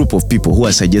this group of people who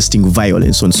are suggesting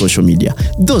violence on social media.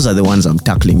 Those are the ones I'm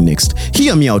tackling next.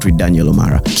 Hear me out with Daniel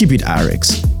O'Mara. Keep it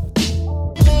RX.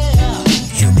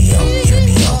 Hear me out, hear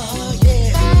me out.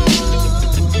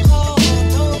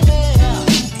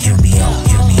 Hear me out,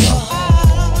 hear me out.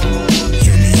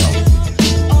 Hear me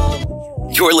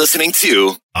out. You're listening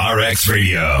to RX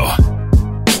Radio.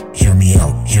 Hear me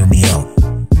out, hear me out.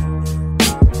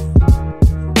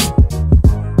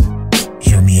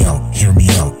 Hear me out, hear me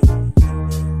out.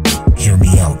 Hear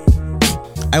me out.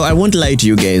 I won't lie to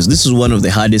you guys. This is one of the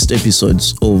hardest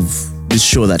episodes of this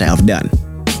show that I have done,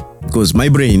 because my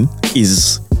brain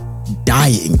is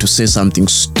dying to say something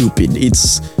stupid.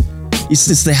 It's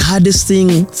the hardest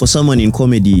thing for someone in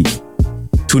comedy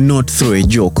to not throw a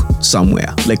joke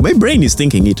somewhere. Like, my brain is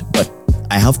thinking it, but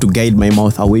I have to guide my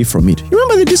mouth away from it. You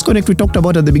remember the disconnect we talked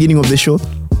about at the beginning of the show?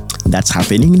 That's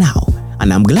happening now.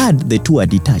 And I'm glad the two are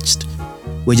detached.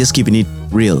 We're just keeping it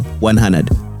real, 100.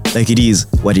 Like, it is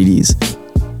what it is.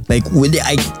 Like,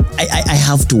 I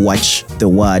have to watch the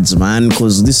words, man,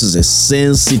 because this is a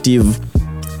sensitive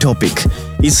topic.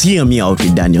 It's Hear Me Out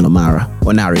with Daniel O'Mara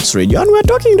on RX Radio. And we're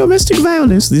talking domestic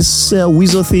violence. This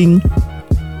Weasel thing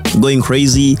going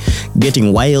crazy,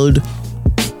 getting wild,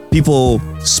 people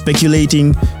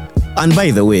speculating. And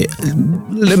by the way,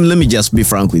 let me just be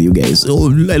frank with you guys. A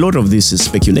lot of this is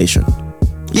speculation.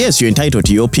 Yes, you're entitled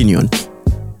to your opinion.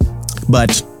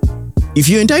 But if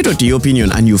you're entitled to your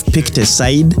opinion and you've picked a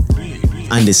side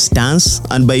and a stance,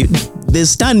 and by there's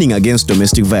standing against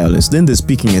domestic violence, then there's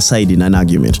picking a side in an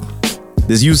argument.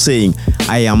 There's you saying,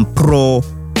 I am pro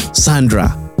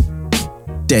Sandra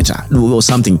Teta or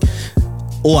something,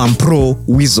 or I'm pro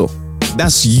Weasel.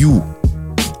 That's you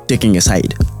taking a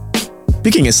side.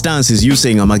 Picking a stance is you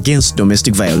saying I'm against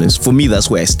domestic violence. For me,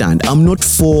 that's where I stand. I'm not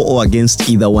for or against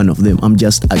either one of them. I'm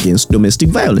just against domestic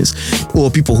violence or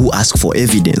people who ask for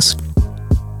evidence.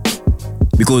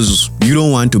 Because you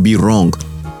don't want to be wrong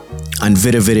and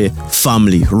very, very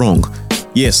firmly wrong.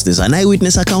 Yes, there's an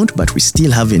eyewitness account, but we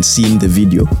still haven't seen the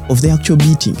video of the actual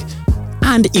beating.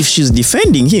 And if she's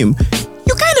defending him,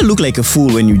 you kind of look like a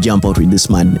fool when you jump out with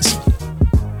this madness.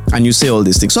 And you say all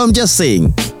these things. So I'm just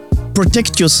saying,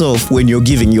 protect yourself when you're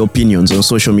giving your opinions on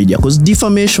social media, because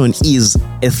defamation is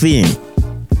a thing.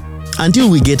 Until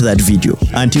we get that video,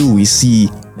 until we see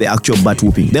the actual butt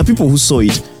whooping, there are people who saw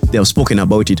it, they have spoken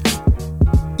about it.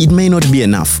 It may not be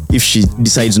enough if she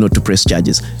decides not to press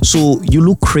charges. So you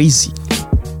look crazy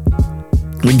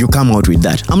when you come out with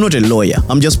that. I'm not a lawyer,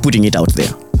 I'm just putting it out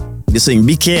there. They're saying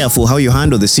be careful how you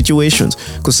handle the situations,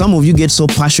 because some of you get so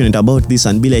passionate about this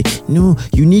and be like, no,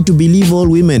 you need to believe all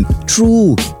women.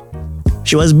 True.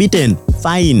 She was beaten.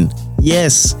 Fine.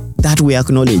 Yes, that we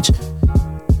acknowledge.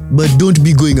 But don't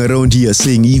be going around here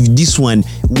saying if this one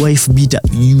wife beat her,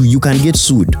 you can get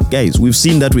sued. Guys, we've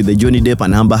seen that with the Johnny Depp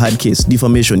and Amber Heard case.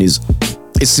 Defamation is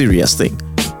a serious thing.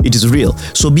 It is real.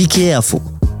 So be careful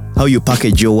how you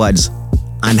package your words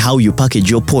and how you package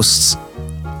your posts.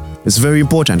 It's very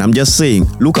important. I'm just saying,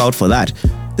 look out for that.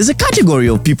 There's a category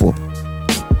of people,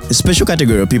 a special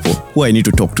category of people who I need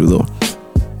to talk to though.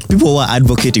 People who are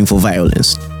advocating for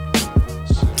violence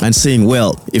and saying,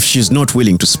 well, if she's not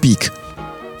willing to speak,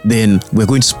 then we're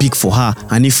going to speak for her.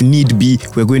 And if need be,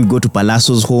 we're going to go to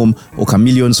Palazzo's home or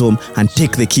Chameleon's home and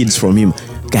take the kids from him.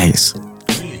 Guys,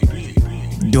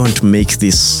 don't make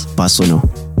this personal.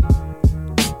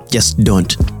 Just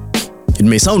don't. It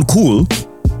may sound cool.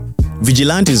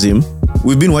 Vigilantism,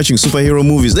 we've been watching superhero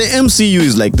movies. The MCU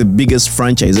is like the biggest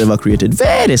franchise ever created.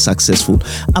 Very successful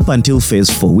up until phase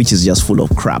 4, which is just full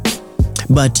of crap.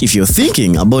 But if you're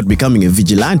thinking about becoming a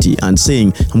vigilante and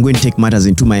saying, I'm going to take matters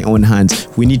into my own hands,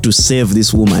 we need to save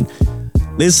this woman.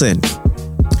 Listen,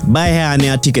 buy her an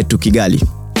air ticket to Kigali.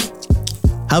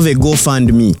 Have a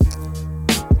GoFundMe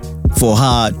for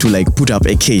her to like put up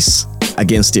a case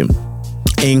against him.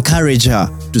 Encourage her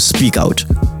to speak out.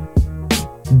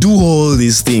 Do all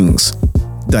these things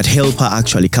that help her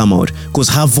actually come out, because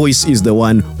her voice is the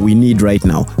one we need right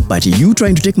now. But you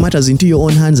trying to take matters into your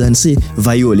own hands and say,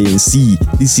 violence,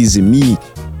 this is me,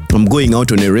 I'm going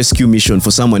out on a rescue mission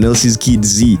for someone else's kid,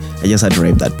 I just had to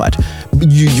write that part.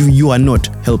 You are not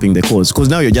helping the cause, because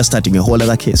now you're just starting a whole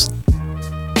other case.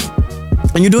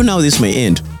 And you don't know how this may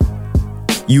end.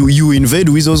 You invade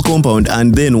Weasel's compound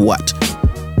and then what?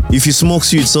 If he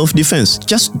smokes you, it's self-defense.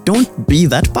 Just don't be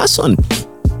that person.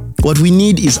 What we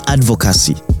need is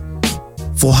advocacy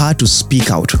for her to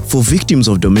speak out, for victims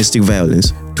of domestic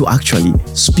violence to actually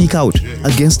speak out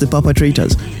against the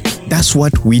perpetrators. That's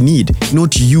what we need,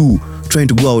 not you trying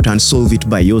to go out and solve it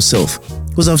by yourself.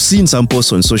 Because I've seen some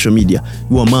posts on social media,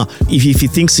 if he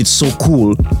thinks it's so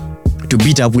cool to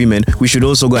beat up women, we should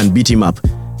also go and beat him up.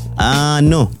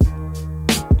 No.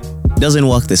 Doesn't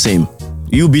work the same.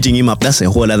 You beating him up, that's a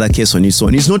whole other case on its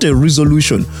own. It's not a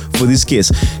resolution for this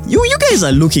case. You guys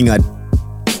are looking at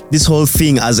this whole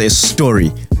thing as a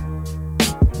story.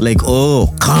 Like,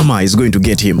 oh, karma is going to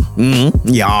get him.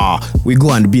 Yeah, we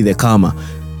go and be the karma.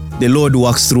 The Lord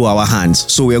works through our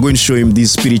hands. So we are going to show him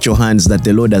these spiritual hands that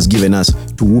the Lord has given us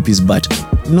to whoop his butt.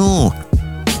 No,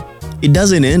 it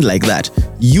doesn't end like that.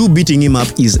 You beating him up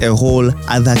is a whole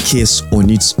other case on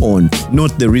its own,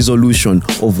 not the resolution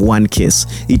of one case.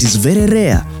 It is very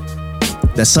rare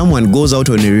that someone goes out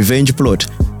on a revenge plot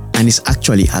and is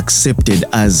actually accepted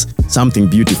as something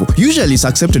beautiful. Usually it's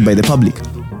accepted by the public.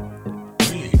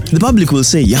 The public will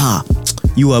say, yeah,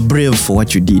 you are brave for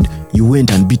what you did. You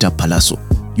went and beat up Palazzo.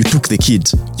 You took the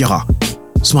kids. Yeah,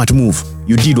 smart move.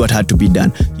 You did what had to be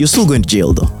done. You're still going to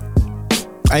jail though.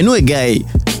 I know a guy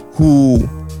who,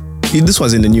 this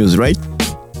was in the news, right?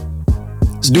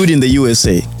 This dude in the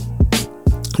USA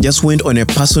just went on a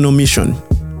personal mission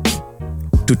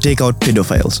to take out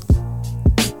pedophiles.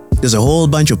 There's a whole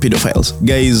bunch of pedophiles,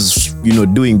 guys,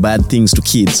 doing bad things to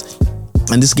kids.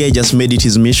 And this guy just made it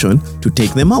his mission to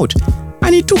take them out.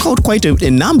 And he took out quite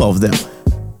a number of them.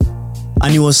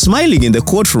 And he was smiling in the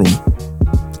courtroom.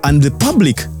 And the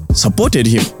public supported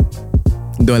him.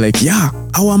 They were like, yeah,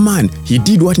 our man, he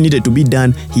did what needed to be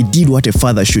done. He did what a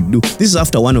father should do. This is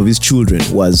after one of his children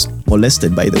was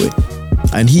molested, by the way.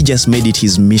 And he just made it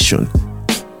his mission.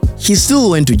 He still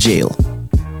went to jail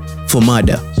for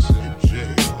murder.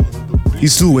 He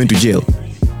still went to jail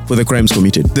for the crimes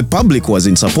committed. The public was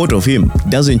in support of him.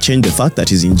 Doesn't change the fact that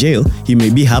he's in jail. He may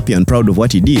be happy and proud of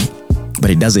what he did, but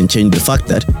it doesn't change the fact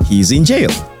that he is in jail.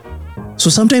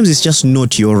 So sometimes it's just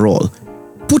not your role.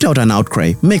 Put out an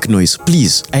outcry. Make noise.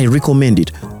 Please, I recommend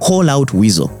it. Call out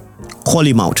Weasel. Call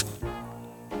him out.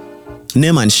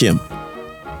 Name and shame.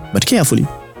 But carefully,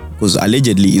 because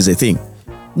allegedly is a thing.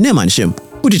 Name and shame.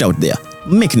 Put it out there.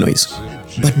 Make noise.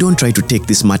 But don't try to take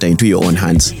this matter into your own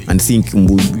hands and think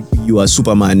you are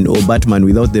Superman or Batman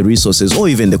without the resources or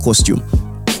even the costume.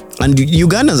 And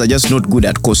Ugandans are just not good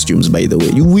at costumes, by the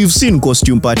way. We've seen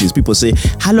costume parties. People say,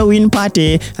 Halloween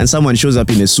party, and someone shows up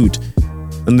in a suit.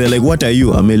 And they're like, what are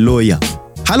you? I'm a lawyer.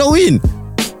 Halloween!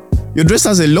 You're dressed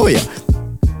as a lawyer.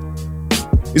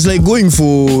 It's like going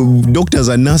for doctors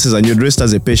and nurses and you're dressed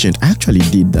as a patient. I actually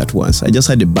did that once. I just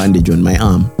had a bandage on my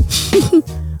arm.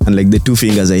 And like the two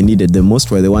fingers I needed the most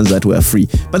were the ones that were free.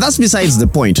 But that's besides the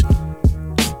point.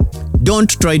 Don't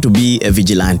try to be a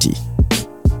vigilante.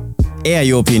 Air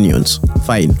your opinions.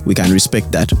 Fine, we can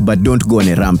respect that. But don't go on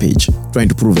a rampage trying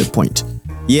to prove a point.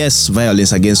 Yes,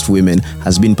 violence against women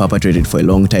has been perpetrated for a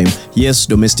long time. Yes,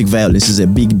 domestic violence is a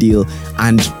big deal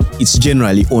and it's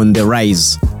generally on the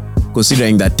rise,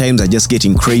 considering that times are just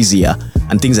getting crazier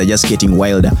and things are just getting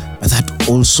wilder. But that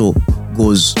also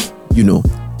goes,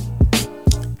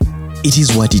 it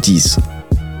is what it is.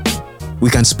 We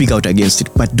can speak out against it,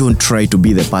 but don't try to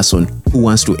be the person who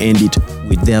wants to end it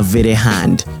with their very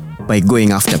hand by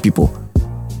going after people.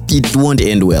 It won't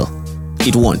end well.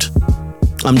 It won't.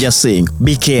 I'm just saying,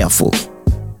 be careful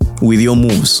with your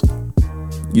moves.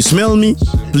 You smell me?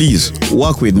 Please,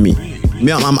 work with me.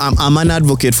 I'm an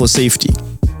advocate for safety.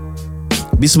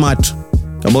 Be smart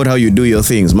about how you do your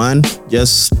things, man. But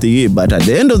at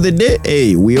the end of the day,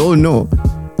 hey, we all know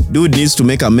dude needs to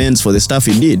make amends for the stuff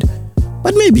he did.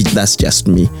 But maybe that's just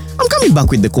me. I'm coming back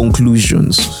with the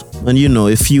conclusions and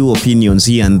a few opinions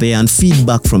here and there and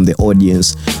feedback from the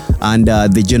audience and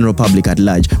the general public at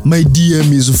large. My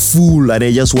DM is full and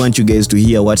I just want you guys to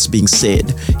hear what's being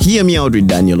said. Hear me out with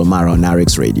Daniel O'Mara on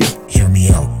RX Radio. Hear me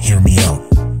out, hear me out.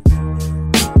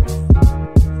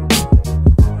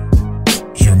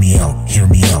 Hear me out, hear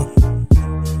me out.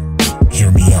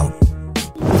 Hear me out.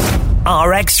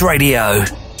 RX Radio.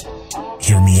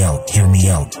 Hear me out, hear me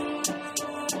out.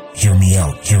 Hear me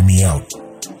out, hear me out.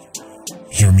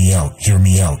 Hear me out, hear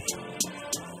me out.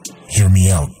 Hear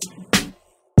me out.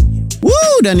 Woo!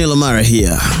 Daniel O'Mara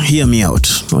here. Hear me out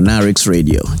on RX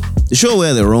Radio. The show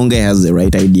where the wrong guy has the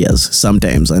right ideas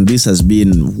sometimes. And this has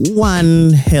been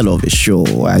one hell of a show.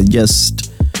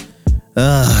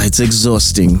 It's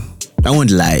exhausting. I won't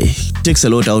lie. It takes a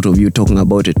lot out of you talking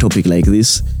about a topic like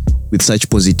this with such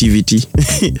positivity.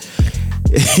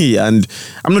 And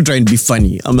I'm not trying to be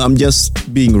funny. I'm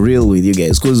just being real with you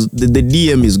guys because the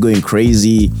DM is going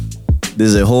crazy.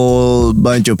 There's a whole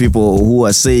bunch of people who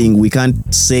are saying we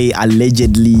can't say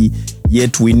allegedly,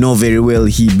 yet we know very well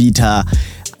he beat her.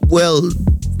 Well,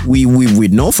 we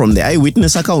know from the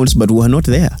eyewitness accounts, but we're not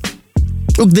there.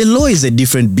 Look, the law is a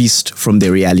different beast from the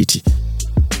reality.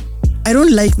 I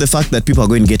don't like the fact that people are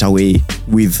going to get away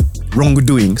with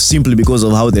wrongdoing simply because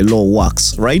of how the law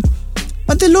works, right?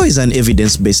 But the law is an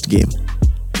evidence-based game.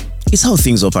 It's how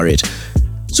things operate.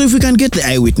 So if we can get the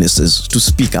eyewitnesses to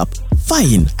speak up,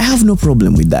 fine. I have no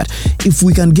problem with that. If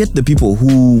we can get the people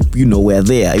who, were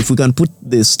there, if we can put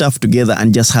the stuff together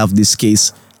and just have this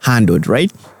case handled,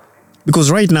 right?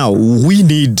 Because right now, we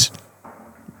need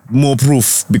more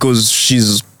proof because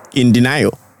she's in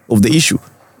denial of the issue.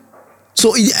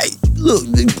 So,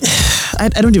 I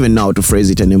don't even know how to phrase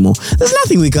it anymore. There's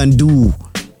nothing we can do.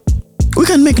 We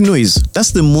can make noise.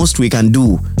 That's the most we can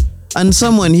do. And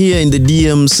someone here in the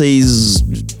DM says,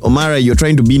 O'Mara, you're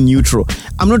trying to be neutral.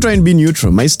 I'm not trying to be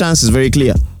neutral. My stance is very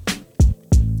clear.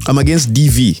 I'm against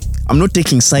DV. I'm not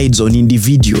taking sides on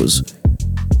individuals.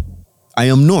 I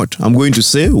am not. I'm going to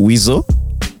say, Weasel,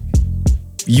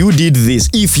 you did this.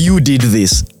 If you did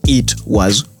this, it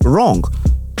was wrong.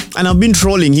 And I've been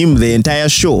trolling him the entire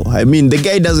show. I mean, the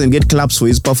guy doesn't get claps for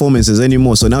his performances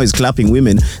anymore, so now he's clapping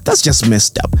women. That's just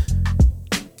messed up.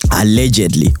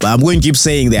 Allegedly. But I'm going to keep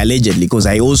saying the allegedly because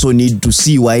I also need to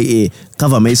CYA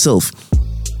cover myself.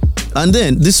 And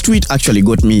then this tweet actually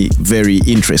got me very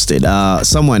interested.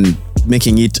 Someone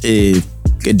making it a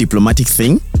diplomatic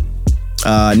thing.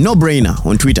 No brainer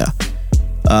on Twitter.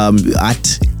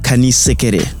 At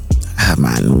Kanisekere.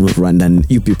 Man, Rwandan,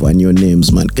 you people and your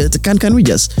names, man. Can we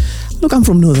just... Look, I'm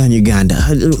from northern Uganda.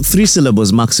 3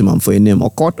 syllables maximum for a name.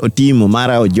 Okot, Otim,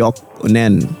 O'Mara, Ojok,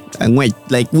 Onen, and wait.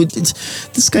 Like,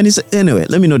 this kind of... Anyway,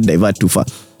 let me not divert too far.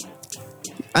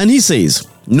 And he says,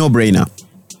 no brainer.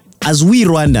 As we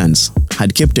Rwandans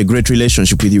had kept a great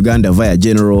relationship with Uganda via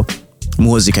General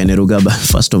Muhoozi Kainerugaba,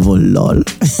 first of all, lol.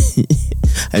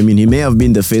 I mean, he may have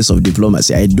been the face of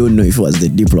diplomacy. I don't know if he was the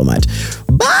diplomat.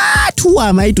 But who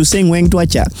am I to say Ngweng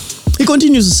Twacha? He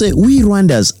continues to say, we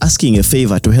Rwandans asking a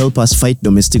favor to help us fight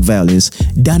domestic violence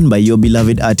done by your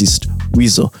beloved artist,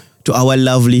 Weasel. To our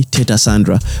lovely Teta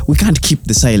Sandra, we can't keep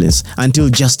the silence until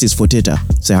justice for Teta,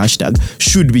 say hashtag,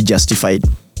 should be justified.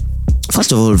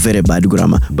 First of all, very bad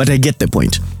grammar, but I get the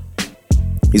point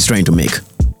he's trying to make.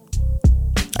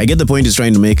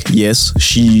 Yes,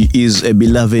 she is a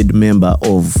beloved member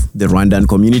of the Rwandan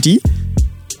community,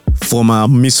 former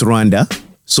Miss Rwanda.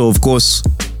 So, of course,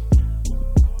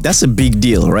 that's a big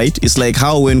deal, right? It's like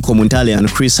how when Komuntale and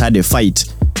Chris had a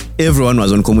fight, everyone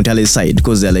was on Komuntale's side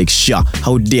because they're like,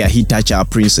 how dare he touch our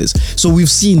princess? So we've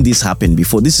seen this happen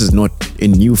before. This is not a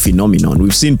new phenomenon.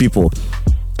 We've seen people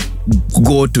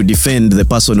go to defend the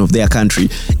person of their country.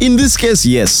 In this case,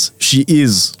 yes, she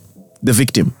is the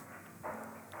victim.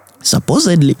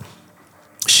 Supposedly,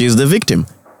 she's the victim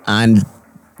and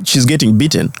she's getting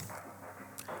beaten.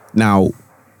 Now,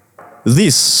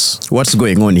 what's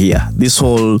going on here? This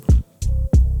whole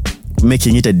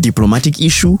making it a diplomatic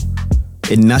issue,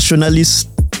 a nationalist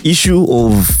issue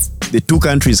of the two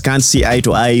countries can't see eye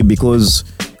to eye because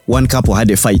one couple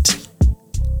had a fight.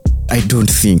 I don't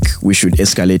think we should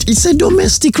escalate. It's a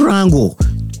domestic wrangle.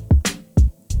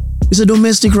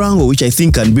 Which I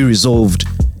think can be resolved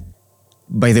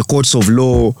by the courts of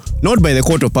law, not by the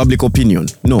court of public opinion.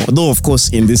 No, though of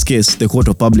course in this case, the court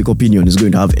of public opinion is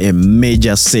going to have a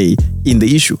major say in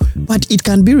the issue. But it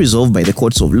can be resolved by the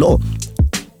courts of law.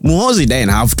 Muhoozi didn't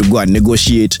have to go and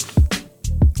negotiate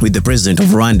with the president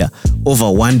of Rwanda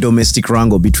over one domestic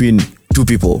wrangle between two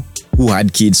people who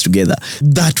had kids together.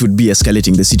 That would be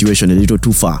escalating the situation a little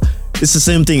too far. It's the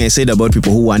same thing I said about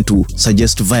people who want to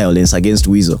suggest violence against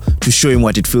Weasel to show him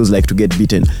what it feels like to get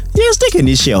beaten. He has taken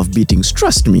his share of beatings,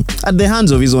 trust me, at the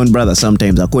hands of his own brother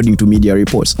sometimes, according to media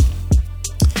reports.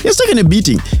 He has taken a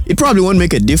beating. It probably won't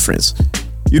make a difference.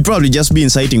 You'd probably just be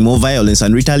inciting more violence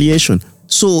and retaliation.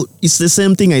 So it's the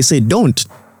same thing I say, don't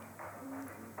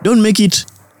make it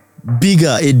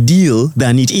bigger a deal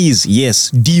than it is.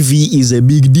 Yes, DV is a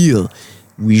big deal.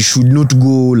 We should not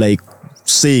go like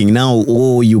saying now,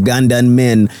 Ugandan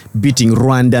men beating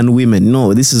Rwandan women.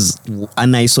 No, this is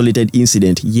an isolated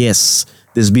incident. Yes,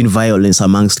 there's been violence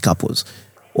amongst couples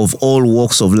of all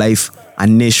walks of life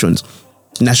and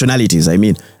nationalities, I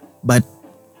mean. But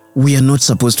we are not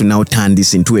supposed to now turn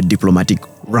this into a diplomatic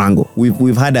wrangle.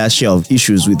 We've had our share of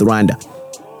issues with Rwanda,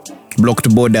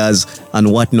 blocked borders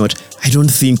and whatnot. I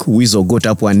don't think Weasel got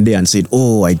up one day and said,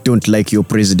 I don't like your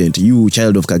president, you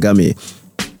child of Kagame,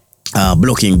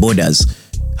 blocking borders.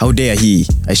 How dare he?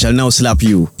 I shall now slap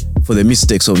you for the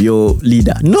mistakes of your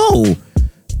leader. No!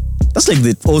 That's like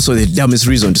also the dumbest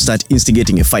reason to start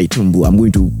instigating a fight. I'm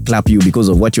going to clap you because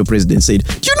of what your president said.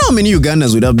 Do you know how many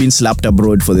Ugandans would have been slapped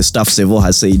abroad for the stuff Sevo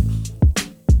has said?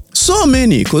 So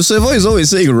many, because Sevo is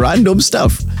always saying random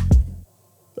stuff.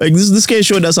 Like this guy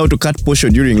showed us how to cut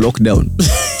posho during lockdown.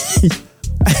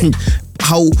 And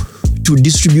how to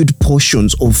distribute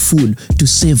portions of food to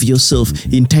save yourself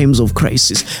in times of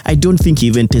crisis. I don't think he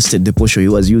even tested the posho he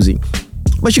was using.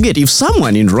 But you get, if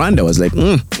someone in Rwanda was like,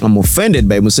 I'm offended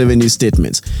by Museveni's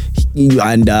statements,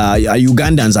 and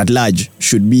Ugandans at large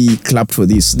should be clapped for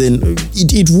this, then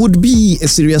it would be a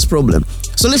serious problem.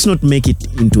 So let's not make it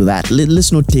into that.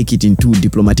 Let's not take it into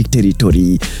diplomatic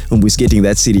territory and we're getting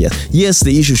that serious. Yes,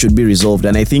 the issue should be resolved,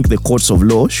 and I think the courts of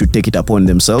law should take it upon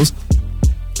themselves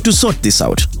to sort this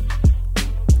out.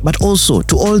 But also,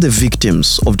 to all the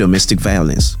victims of domestic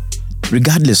violence,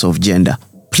 regardless of gender,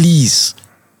 please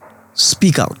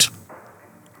speak out.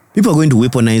 People are going to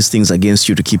weaponize things against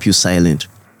you to keep you silent.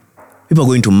 People are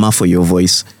going to muffle your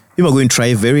voice. People are going to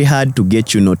try very hard to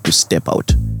get you not to step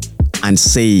out and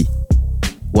say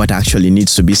what actually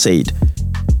needs to be said.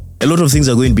 A lot of things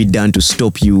are going to be done to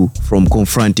stop you from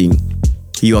confronting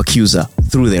your accuser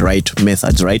through the right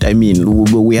methods, right? I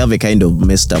mean, we have a kind of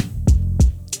messed up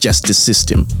justice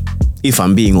system. If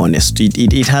I'm being honest,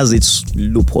 it has its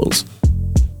loopholes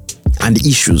and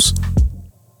issues.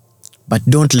 But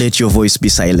don't let your voice be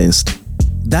silenced.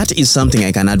 That is something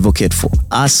I can advocate for.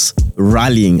 Us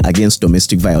rallying against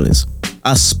domestic violence.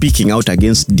 Us speaking out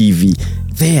against DV.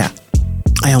 There.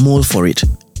 I am all for it.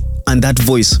 And that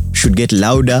voice should get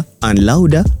louder and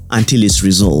louder until it's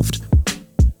resolved.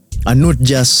 And not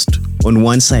just on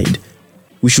one side.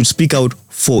 We should speak out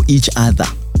for each other.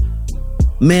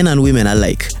 Men and women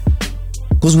alike.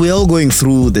 Because we're all going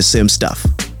through the same stuff.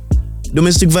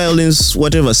 Domestic violence,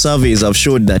 whatever surveys have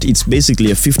showed that it's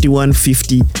basically a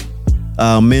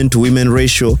 51-50 men to women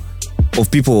ratio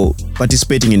of people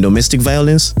participating in domestic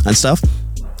violence and stuff.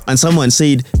 And someone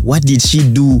said, what did she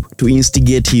do to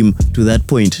instigate him to that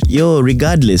point?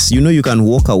 Regardless, you can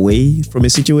walk away from a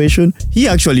situation. He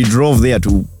actually drove there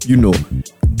to,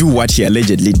 do what he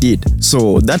allegedly did.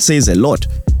 So that says a lot.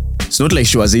 It's not like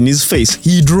she was in his face.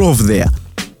 He drove there.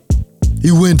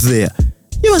 He went there.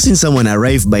 You ever seen someone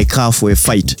arrive by car for a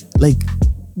fight? Like,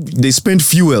 they spent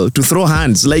fuel to throw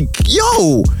hands. Like,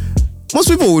 yo! Most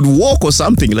people would walk or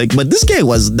something. Like, but this guy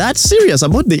was that serious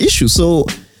about the issue. So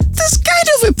there's kind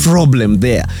of a problem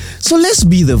there. So let's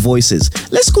be the voices.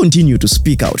 Let's continue to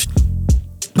speak out.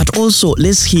 But also,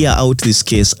 let's hear out this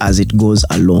case as it goes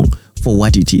along for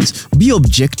what it is. Be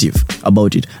objective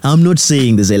about it. I'm not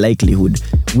saying there's a likelihood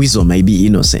Weasel might be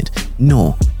innocent.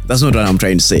 No, that's not what I'm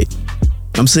trying to say.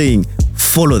 I'm saying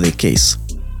follow the case.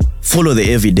 Follow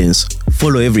the evidence.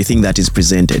 Follow everything that is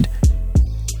presented.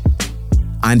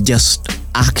 And just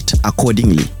act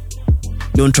accordingly.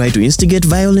 Don't try to instigate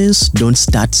violence. Don't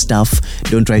start stuff.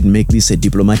 Don't try to make this a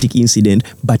diplomatic incident.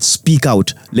 But speak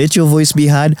out. Let your voice be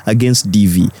heard against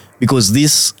DV. Because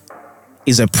this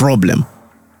is a problem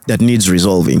that needs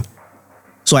resolving.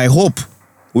 So I hope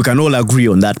we can all agree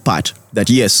on that part. That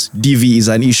yes, DV is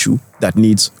an issue that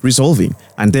needs resolving.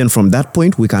 And then from that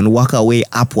point, we can work our way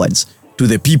upwards to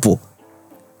the people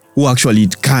who actually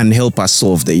can help us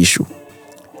solve the issue.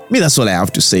 Me, that's all I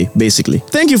have to say, basically.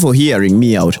 Thank you for hearing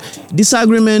me out.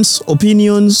 Disagreements,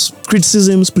 opinions,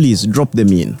 criticisms, please drop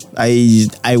them in.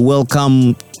 I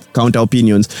welcome counter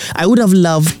opinions. I would have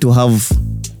loved to have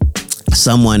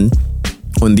someone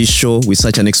on this show with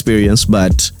such an experience,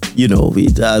 but you know,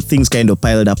 things kind of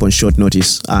piled up on short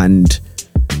notice, and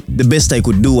the best I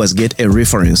could do was get a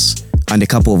reference and a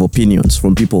couple of opinions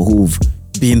from people who've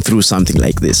been through something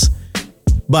like this.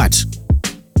 But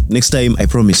next time, I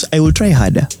promise, I will try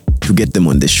harder to get them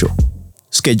on the show.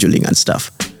 Scheduling and stuff.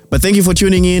 But thank you for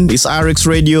tuning in. It's RX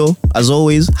Radio. As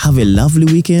always, have a lovely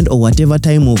weekend or whatever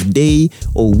time of day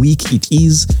or week it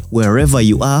is, wherever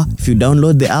you are. If you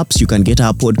download the apps, you can get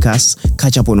our podcasts,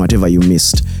 catch up on whatever you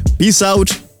missed. Peace out.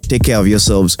 Take care of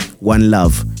yourselves. One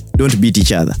love. Don't beat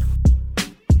each other.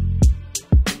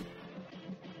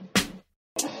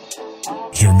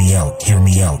 Hear me out, hear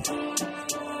me out.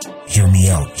 Hear me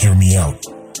out, hear me out.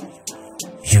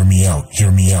 Hear me out,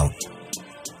 hear me out.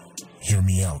 Hear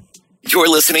me out. You're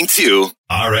listening to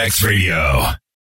RX Radio.